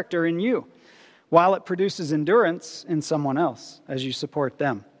produce character in you, while it produces endurance in someone else as you support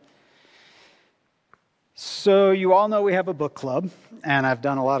them. So you all know we have a book club, and I've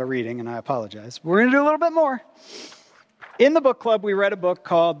done a lot of reading, and I apologize. We're going to do a little bit more. In the book club, we read a book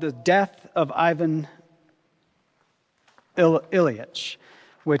called The Death of Ivan Ilyich,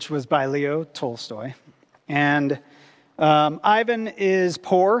 which was by Leo Tolstoy. And Ivan is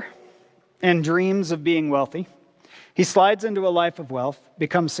poor and dreams of being wealthy. He slides into a life of wealth,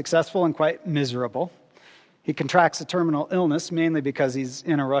 becomes successful and quite miserable. He contracts a terminal illness, mainly because he's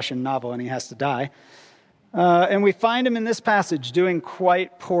in a Russian novel and he has to die. And we find him in this passage doing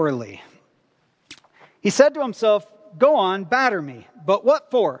quite poorly. He said to himself, "Go on, batter me, but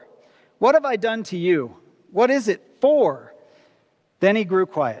what for? What have I done to you? What is it for?" Then he grew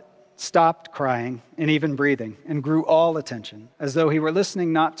quiet, stopped crying and even breathing, and grew all attention, as though he were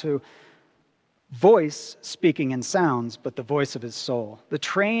listening not to voice speaking in sounds, but the voice of his soul, the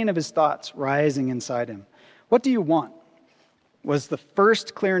train of his thoughts rising inside him. "What do you want?" was the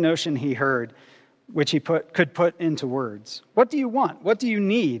first clear notion he heard, which he could put into words. "What do you want? What do you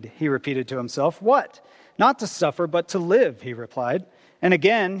need?" he repeated to himself. "What? Not to suffer, but to live," he replied. And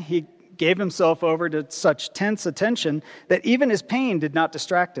again, he gave himself over to such tense attention that even his pain did not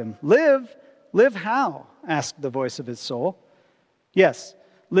distract him. "Live? Live how?" asked the voice of his soul. "Yes,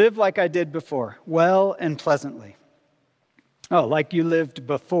 live like I did before, well and pleasantly." "Oh, like you lived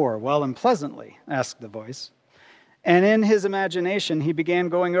before, well and pleasantly?" asked the voice. And in his imagination, he began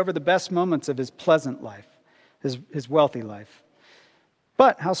going over the best moments of his pleasant life, his wealthy life.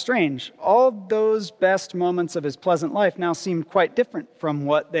 But how strange, all those best moments of his pleasant life now seemed quite different from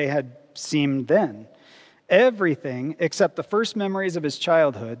what they had seemed then. Everything except the first memories of his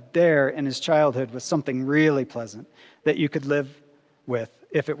childhood, there in his childhood was something really pleasant that you could live with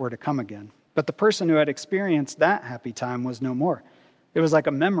if it were to come again. But the person who had experienced that happy time was no more. It was like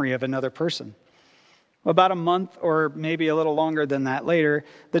a memory of another person. About a month or maybe a little longer than that later,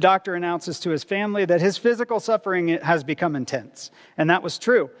 the doctor announces to his family that his physical suffering has become intense. And that was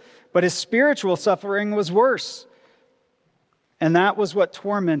true. But his spiritual suffering was worse. And that was what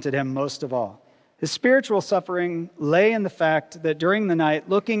tormented him most of all. His spiritual suffering lay in the fact that during the night,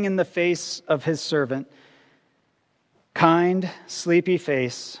 looking in the face of his servant, kind, sleepy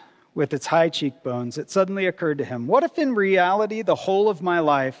face with its high cheekbones, it suddenly occurred to him, what if in reality the whole of my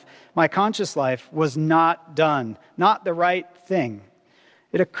life, my conscious life, was not done, not the right thing?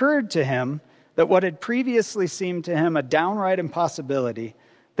 It occurred to him that what had previously seemed to him a downright impossibility,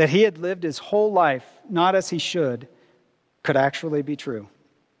 that he had lived his whole life not as he should, could actually be true.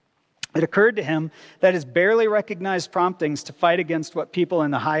 It occurred to him that his barely recognized promptings to fight against what people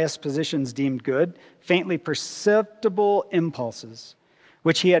in the highest positions deemed good, faintly perceptible impulses,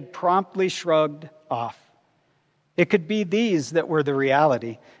 which he had promptly shrugged off. It could be these that were the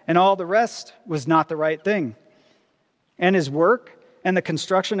reality, and all the rest was not the right thing. and his work and the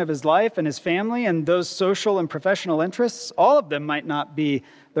construction of his life and his family and those social and professional interests, all of them might not be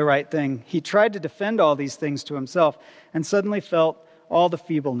the right thing. He tried to defend all these things to himself and suddenly felt all the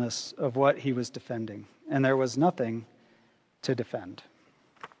feebleness of what he was defending, and there was nothing to defend.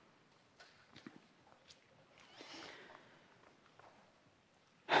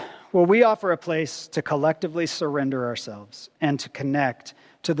 Well, we offer a place to collectively surrender ourselves and to connect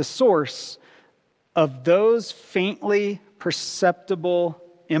to the source of those faintly perceptible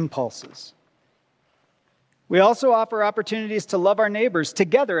impulses. We also offer opportunities to love our neighbors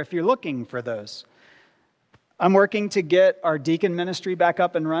together if you're looking for those. I'm working to get our deacon ministry back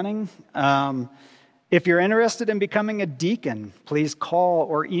up and running. If you're interested in becoming a deacon, please call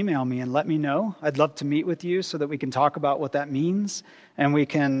or email me and let me know. I'd love to meet with you so that we can talk about what that means, and we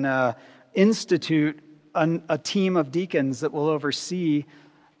can institute a team of deacons that will oversee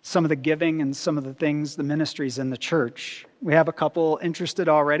some of the giving and some of the things, the ministries in the church. We have a couple interested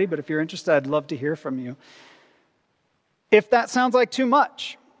already, but if you're interested, I'd love to hear from you. If that sounds like too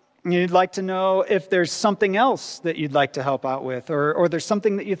much, you'd like to know if there's something else that you'd like to help out with, or there's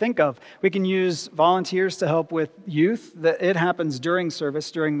something that you think of. We can use volunteers to help with youth. It happens during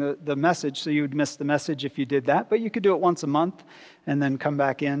service, during the message, so you would miss the message if you did that, but you could do it once a month and then come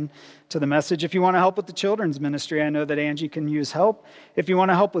back in to the message. If you want to help with the children's ministry, I know that Angie can use help. If you want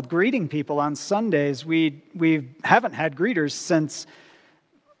to help with greeting people on Sundays, we haven't had greeters since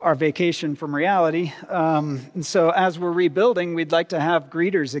our vacation from reality. And so as we're rebuilding, we'd like to have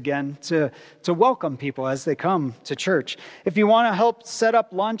greeters again to welcome people as they come to church. If you want to help set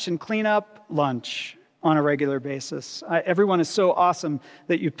up lunch and clean up lunch on a regular basis, everyone is so awesome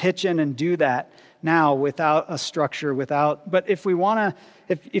that you pitch in and do that now without a structure, but if we want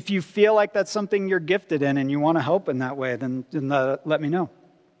to, if you feel like that's something you're gifted in and you want to help in that way, then let me know.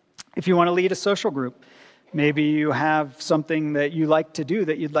 If you want to lead a social group, maybe you have something that you like to do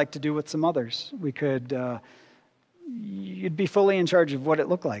that you'd like to do with some others. We could, you'd be fully in charge of what it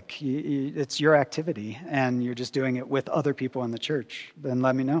looked like. It's your activity, and you're just doing it with other people in the church. Then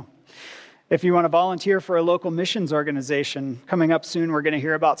let me know. If you want to volunteer for a local missions organization, coming up soon, we're going to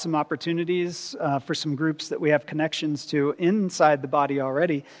hear about some opportunities for some groups that we have connections to inside the body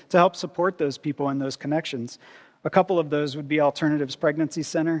already to help support those people and those connections. A couple of those would be Alternatives Pregnancy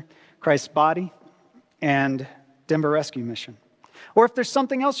Center, Christ's Body, and Denver Rescue Mission. Or if there's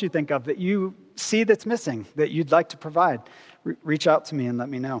something else you think of that you see that's missing, that you'd like to provide, reach out to me and let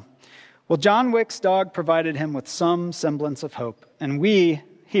me know. Well, John Wick's dog provided him with some semblance of hope, and we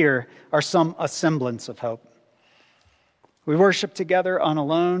here are a semblance of hope. We worship together on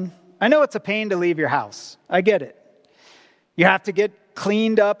alone. I know it's a pain to leave your house. I get it. You have to get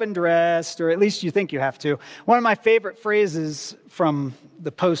cleaned up and dressed, or at least you think you have to. One of my favorite phrases from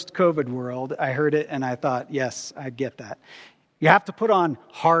the post-COVID world, I heard it and I thought, yes, I get that. You have to put on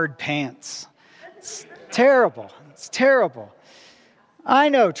hard pants. It's terrible. It's terrible. I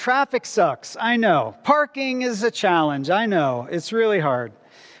know traffic sucks. I know parking is a challenge. I know it's really hard,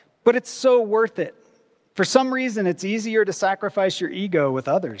 but it's so worth it. For some reason, it's easier to sacrifice your ego with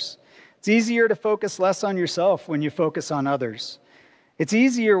others. It's easier to focus less on yourself when you focus on others. It's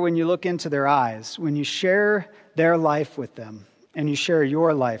easier when you look into their eyes, when you share their life with them and you share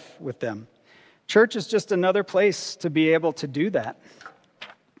your life with them. Church is just another place to be able to do that.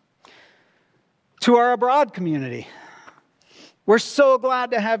 To our abroad community, we're so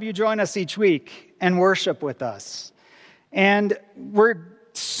glad to have you join us each week and worship with us. And we're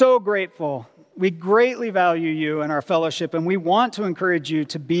so grateful. We greatly value you and our fellowship, and we want to encourage you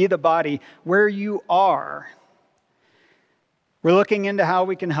to be the body where you are. We're looking into how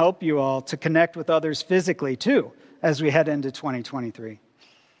we can help you all to connect with others physically, too, as we head into 2023.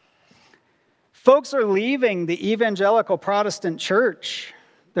 Folks are leaving the evangelical Protestant church.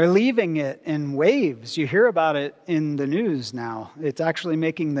 They're leaving it in waves. You hear about it in the news now. It's actually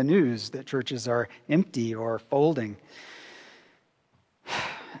making the news that churches are empty or folding.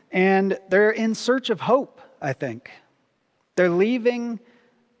 And they're in search of hope, I think. They're leaving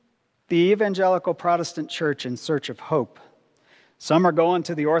the evangelical Protestant church in search of hope. Some are going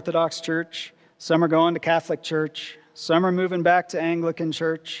to the Orthodox Church. Some are going to Catholic Church. Some are moving back to Anglican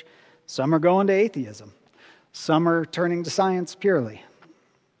Church. Some are going to atheism. Some are turning to science purely,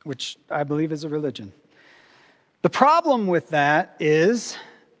 which I believe is a religion. The problem with that is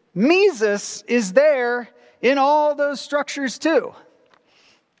Mises is there in all those structures too.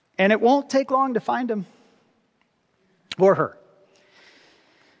 And it won't take long to find him or her.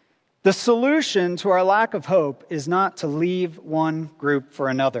 The solution to our lack of hope is not to leave one group for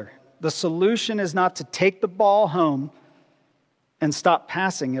another. The solution is not to take the ball home and stop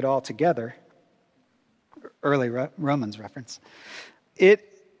passing it altogether. early Romans reference.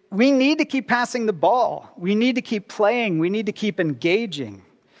 We need to keep passing the ball. We need to keep playing. We need to keep engaging.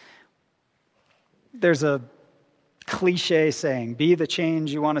 There's a cliche saying, be the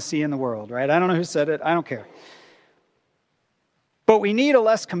change you want to see in the world, right? I don't know who said it. I don't care. But we need a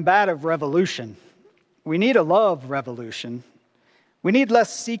less combative revolution. We need a love revolution. We need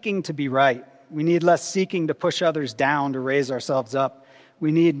less seeking to be right. We need less seeking to push others down to raise ourselves up.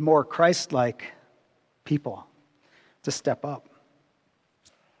 We need more Christ-like people to step up.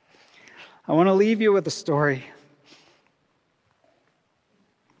 I want to leave you with a story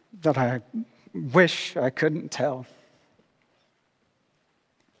that I wish I couldn't tell,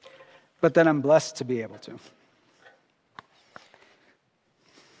 but that I'm blessed to be able to.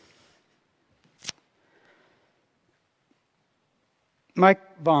 Mike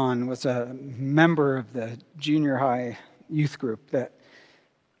Vaughn was a member of the junior high youth group that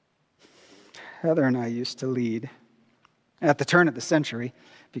Heather and I used to lead at the turn of the century,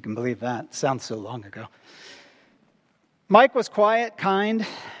 if you can believe that. Sounds so long ago. Mike was quiet, kind,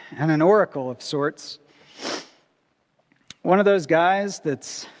 and an oracle of sorts. One of those guys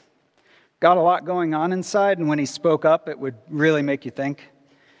that's got a lot going on inside, and when he spoke up, it would really make you think.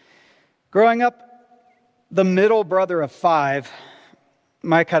 Growing up the middle brother of 5,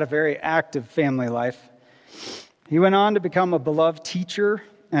 Mike had a very active family life. He went on to become a beloved teacher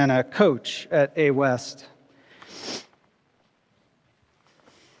and a coach at A West.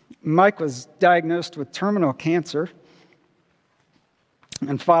 Mike was diagnosed with terminal cancer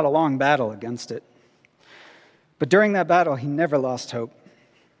and fought a long battle against it. But during that battle, he never lost hope.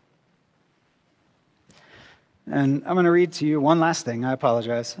 And I'm going to read to you one last thing, I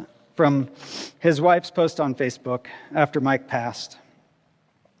apologize, from his wife's post on Facebook after Mike passed.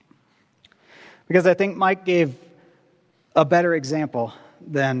 Because I think Mike gave a better example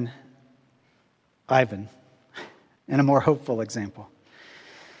than Ivan, and a more hopeful example.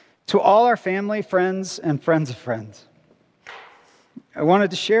 To all our family, friends, and friends of friends, I wanted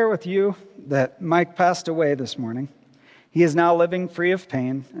to share with you that Mike passed away this morning. He is now living free of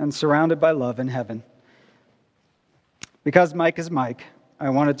pain and surrounded by love in heaven. Because Mike is Mike, I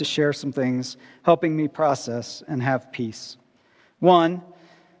wanted to share some things helping me process and have peace. One,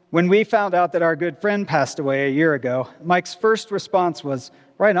 when we found out that our good friend passed away a year ago, Mike's first response was,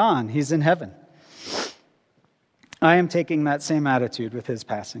 right on, he's in heaven. I am taking that same attitude with his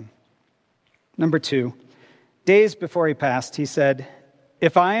passing. Number 2, days before he passed, he said,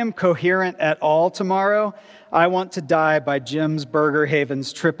 if I am coherent at all tomorrow, I want to die by Jim's Burger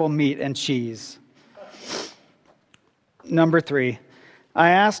Haven's triple meat and cheese. Number 3, I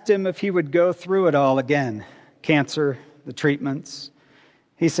asked him if he would go through it all again, cancer, the treatments.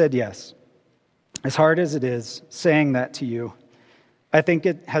 He said yes. As hard as it is saying that to you, I think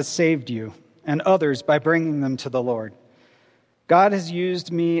it has saved you and others by bringing them to the Lord. God has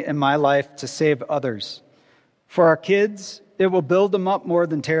used me in my life to save others. For our kids, it will build them up more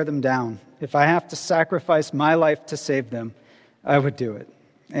than tear them down. If I have to sacrifice my life to save them, I would do it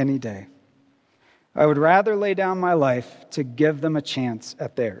any day. I would rather lay down my life to give them a chance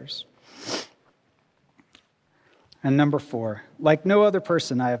at theirs. And number 4, like no other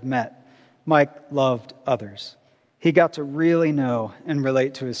person I have met, Mike loved others. He got to really know and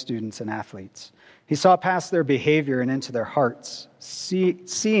relate to his students and athletes. He saw past their behavior and into their hearts,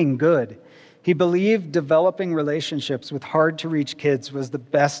 seeing good. He believed developing relationships with hard-to-reach kids was the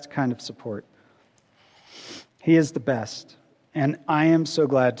best kind of support. He is the best, and I am so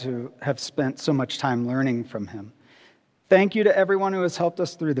glad to have spent so much time learning from him. Thank you to everyone who has helped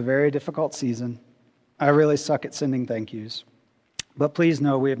us through the very difficult season. I really suck at sending thank yous. But please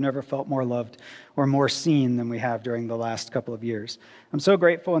know we have never felt more loved or more seen than we have during the last couple of years. I'm so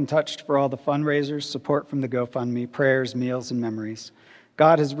grateful and touched for all the fundraisers, support from the GoFundMe, prayers, meals, and memories.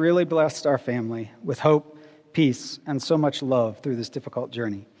 God has really blessed our family with hope, peace, and so much love through this difficult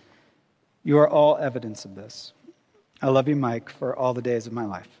journey. You are all evidence of this. I love you, Mike, for all the days of my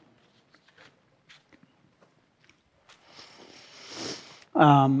life.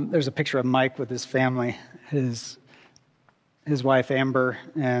 There's a picture of Mike with his family, his wife Amber,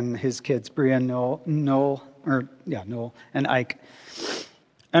 and his kids Bria, Noel, and Ike.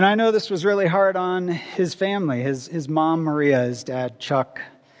 And I know this was really hard on his family, his mom Maria, his dad Chuck,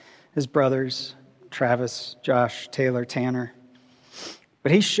 his brothers Travis, Josh, Taylor, Tanner.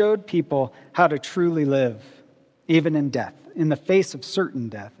 But he showed people how to truly live, even in death, in the face of certain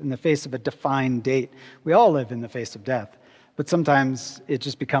death, in the face of a defined date. We all live in the face of death. But sometimes it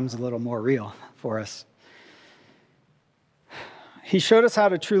just becomes a little more real for us. He showed us how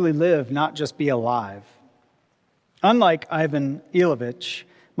to truly live, not just be alive. Unlike Ivan Ilovich,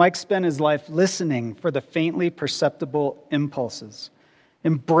 Mike spent his life listening for the faintly perceptible impulses,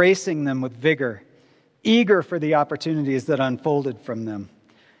 embracing them with vigor, eager for the opportunities that unfolded from them.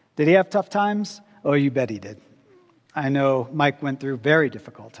 Did he have tough times? Oh, you bet he did. I know Mike went through very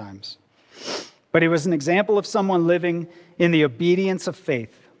difficult times. But he was an example of someone living in the obedience of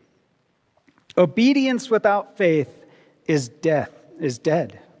faith. Obedience without faith is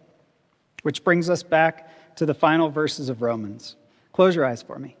dead. Which brings us back to the final verses of Romans. Close your eyes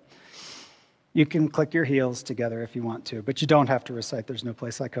for me. You can click your heels together if you want to, but you don't have to recite There's No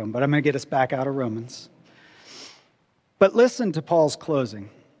Place Like Home. But I'm going to get us back out of Romans. But listen to Paul's closing.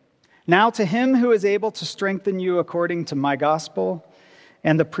 Now to him who is able to strengthen you according to my gospel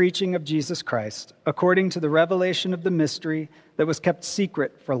and the preaching of Jesus Christ, according to the revelation of the mystery that was kept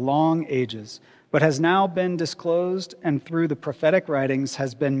secret for long ages, but has now been disclosed and through the prophetic writings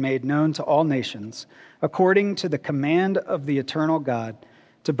has been made known to all nations, according to the command of the eternal God,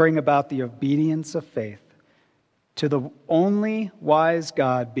 to bring about the obedience of faith. To the only wise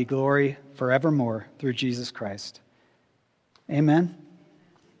God be glory forevermore through Jesus Christ. Amen?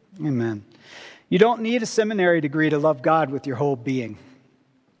 Amen. You don't need a seminary degree to love God with your whole being.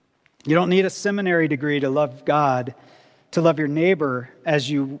 You don't need a seminary degree to love God, to love your neighbor as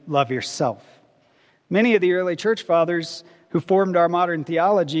you love yourself. Many of the early church fathers who formed our modern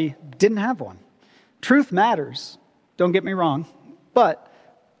theology didn't have one. Truth matters, don't get me wrong, but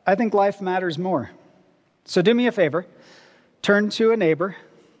I think life matters more. So do me a favor, turn to a neighbor,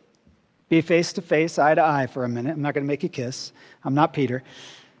 be face to face, eye to eye for a minute. I'm not going to make you kiss. I'm not Peter.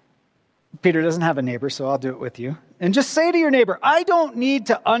 Peter doesn't have a neighbor, so I'll do it with you. And just say to your neighbor, I don't need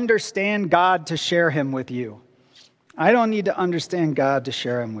to understand God to share him with you. I don't need to understand God to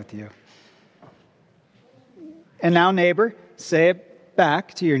share him with you. And now, neighbor, say it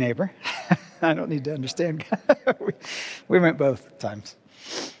back to your neighbor. I don't need to understand God. We went both times.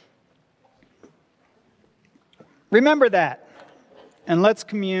 Remember that. And let's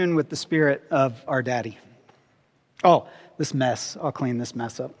commune with the spirit of our daddy. Oh, this mess. I'll clean this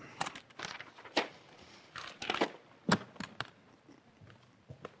mess up.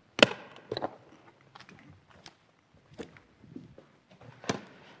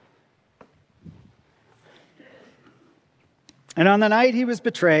 And on the night he was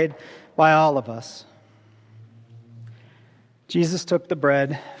betrayed by all of us, Jesus took the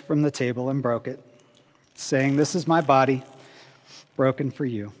bread from the table and broke it, saying, "This is my body, broken for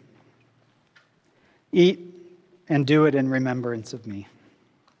you. Eat and do it in remembrance of me."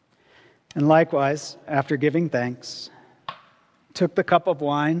 And likewise, after giving thanks, took the cup of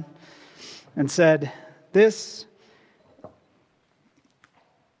wine and said, "This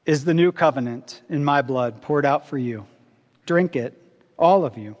is the new covenant in my blood poured out for you. Drink it, all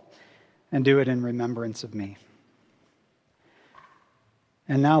of you, and do it in remembrance of me."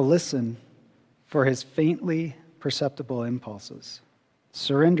 And now listen for his faintly perceptible impulses.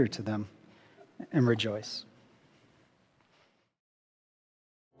 Surrender to them and rejoice.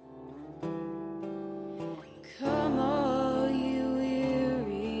 Come all you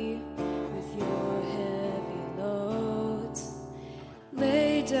weary with your heavy loads.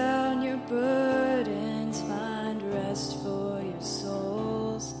 Lay down your burdens, find rest for your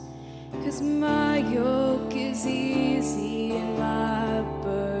souls. 'Cause my yoke is easy and my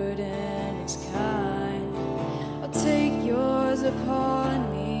burden is kind. I'll take yours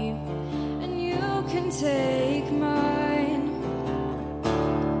upon me and you can take mine.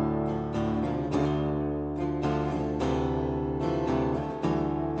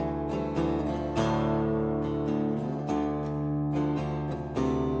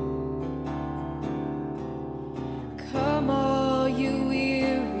 Come all you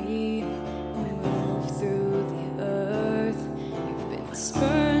weary who move through the earth. You've been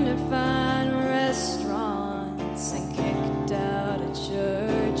spurned to find restaurants and kicked out of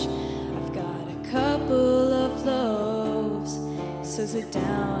church. I've got a couple of loaves, so sit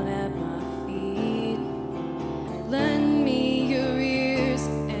down at my feet. Lend me your ears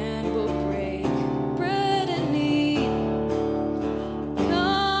and we'll break bread and eat.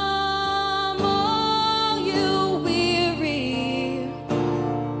 Come all you weary,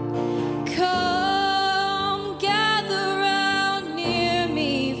 come gather round near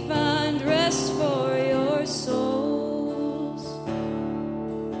me, find rest for your souls.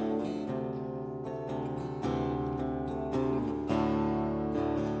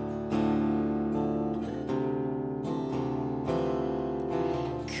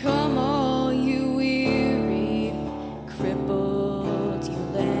 Come all you weary, crippled, you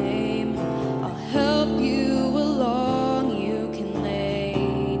lame, I'll help you along, you can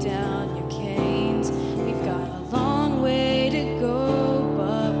lay down your canes. We've got a long way to go,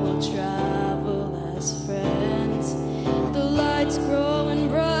 but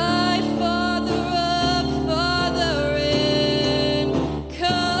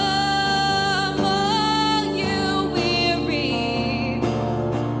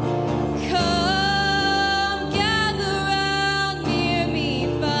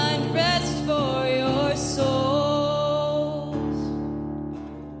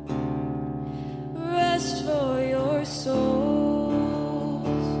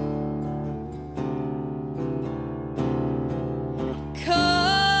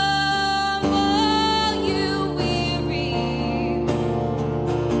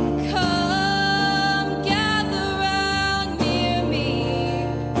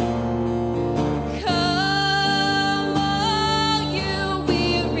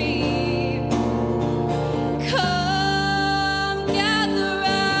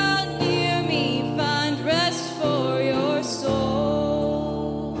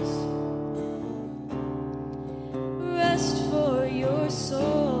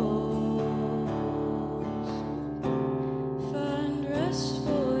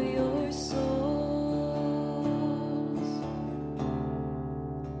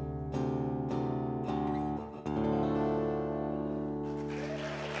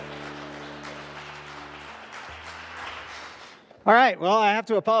All right, well, I have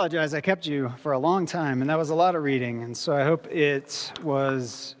to apologize. I kept you for a long time, and that was a lot of reading, and so I hope it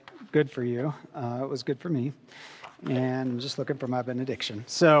was good for you. It was good for me, and I'm just looking for my benediction.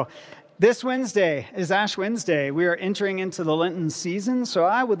 So this Wednesday is Ash Wednesday. We are entering into the Lenten season, so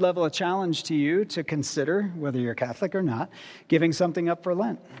I would level a challenge to you to consider, whether you're Catholic or not, giving something up for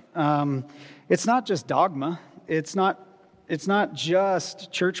Lent. It's not just dogma. It's not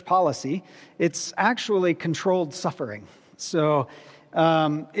just church policy. It's actually controlled suffering. So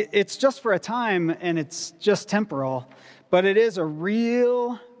it's just for a time, and it's just temporal, but it is a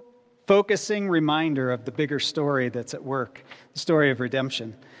real focusing reminder of the bigger story that's at work, the story of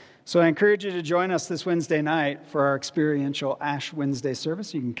redemption. So I encourage you to join us this Wednesday night for our experiential Ash Wednesday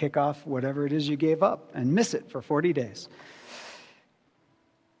service. You can kick off whatever it is you gave up and miss it for 40 days.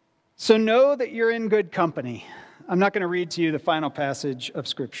 So know that you're in good company. I'm not going to read to you the final passage of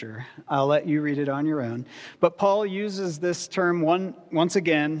Scripture. I'll let you read it on your own. But Paul uses this term once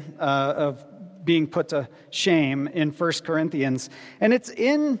again of being put to shame in 1 Corinthians. And it's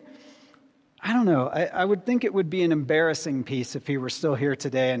in, I don't know, I would think it would be an embarrassing piece if he were still here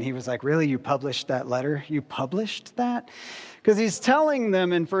today and he was like, really, you published that letter? You published that? Because he's telling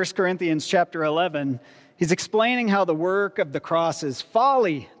them in 1 Corinthians chapter 11, he's explaining how the work of the cross is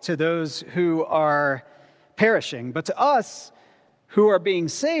folly to those who are perishing, but to us who are being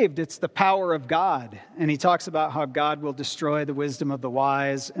saved, it's the power of God. And he talks about how God will destroy the wisdom of the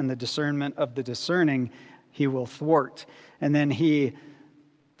wise and the discernment of the discerning he will thwart. And then he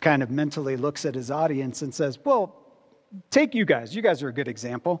kind of mentally looks at his audience and says, well, take you guys. You guys are a good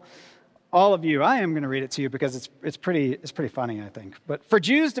example. All of you, I am going to read it to you because it's pretty funny, I think. But for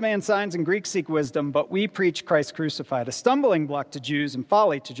Jews demand signs and Greeks seek wisdom, but we preach Christ crucified, a stumbling block to Jews and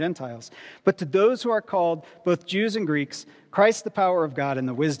folly to Gentiles. But to those who are called, both Jews and Greeks, Christ the power of God and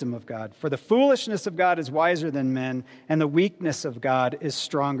the wisdom of God. For the foolishness of God is wiser than men, and the weakness of God is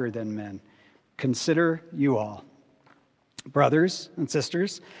stronger than men. Consider you all. Brothers and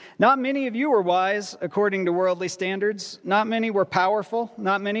sisters, not many of you were wise according to worldly standards. Not many were powerful.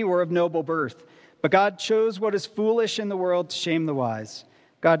 Not many were of noble birth. But God chose what is foolish in the world to shame the wise.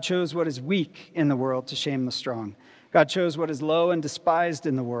 God chose what is weak in the world to shame the strong. God chose what is low and despised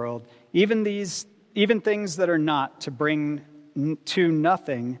in the world, even things that are not, to bring to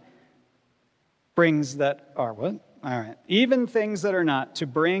nothing brings that are what? All right. Even things that are not, to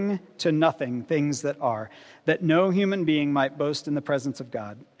bring to nothing things that are, that no human being might boast in the presence of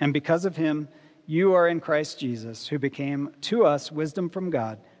God. And because of him, you are in Christ Jesus, who became to us wisdom from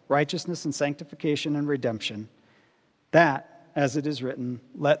God, righteousness and sanctification and redemption. That, as it is written,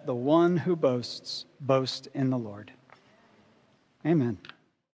 let the one who boasts boast in the Lord. Amen.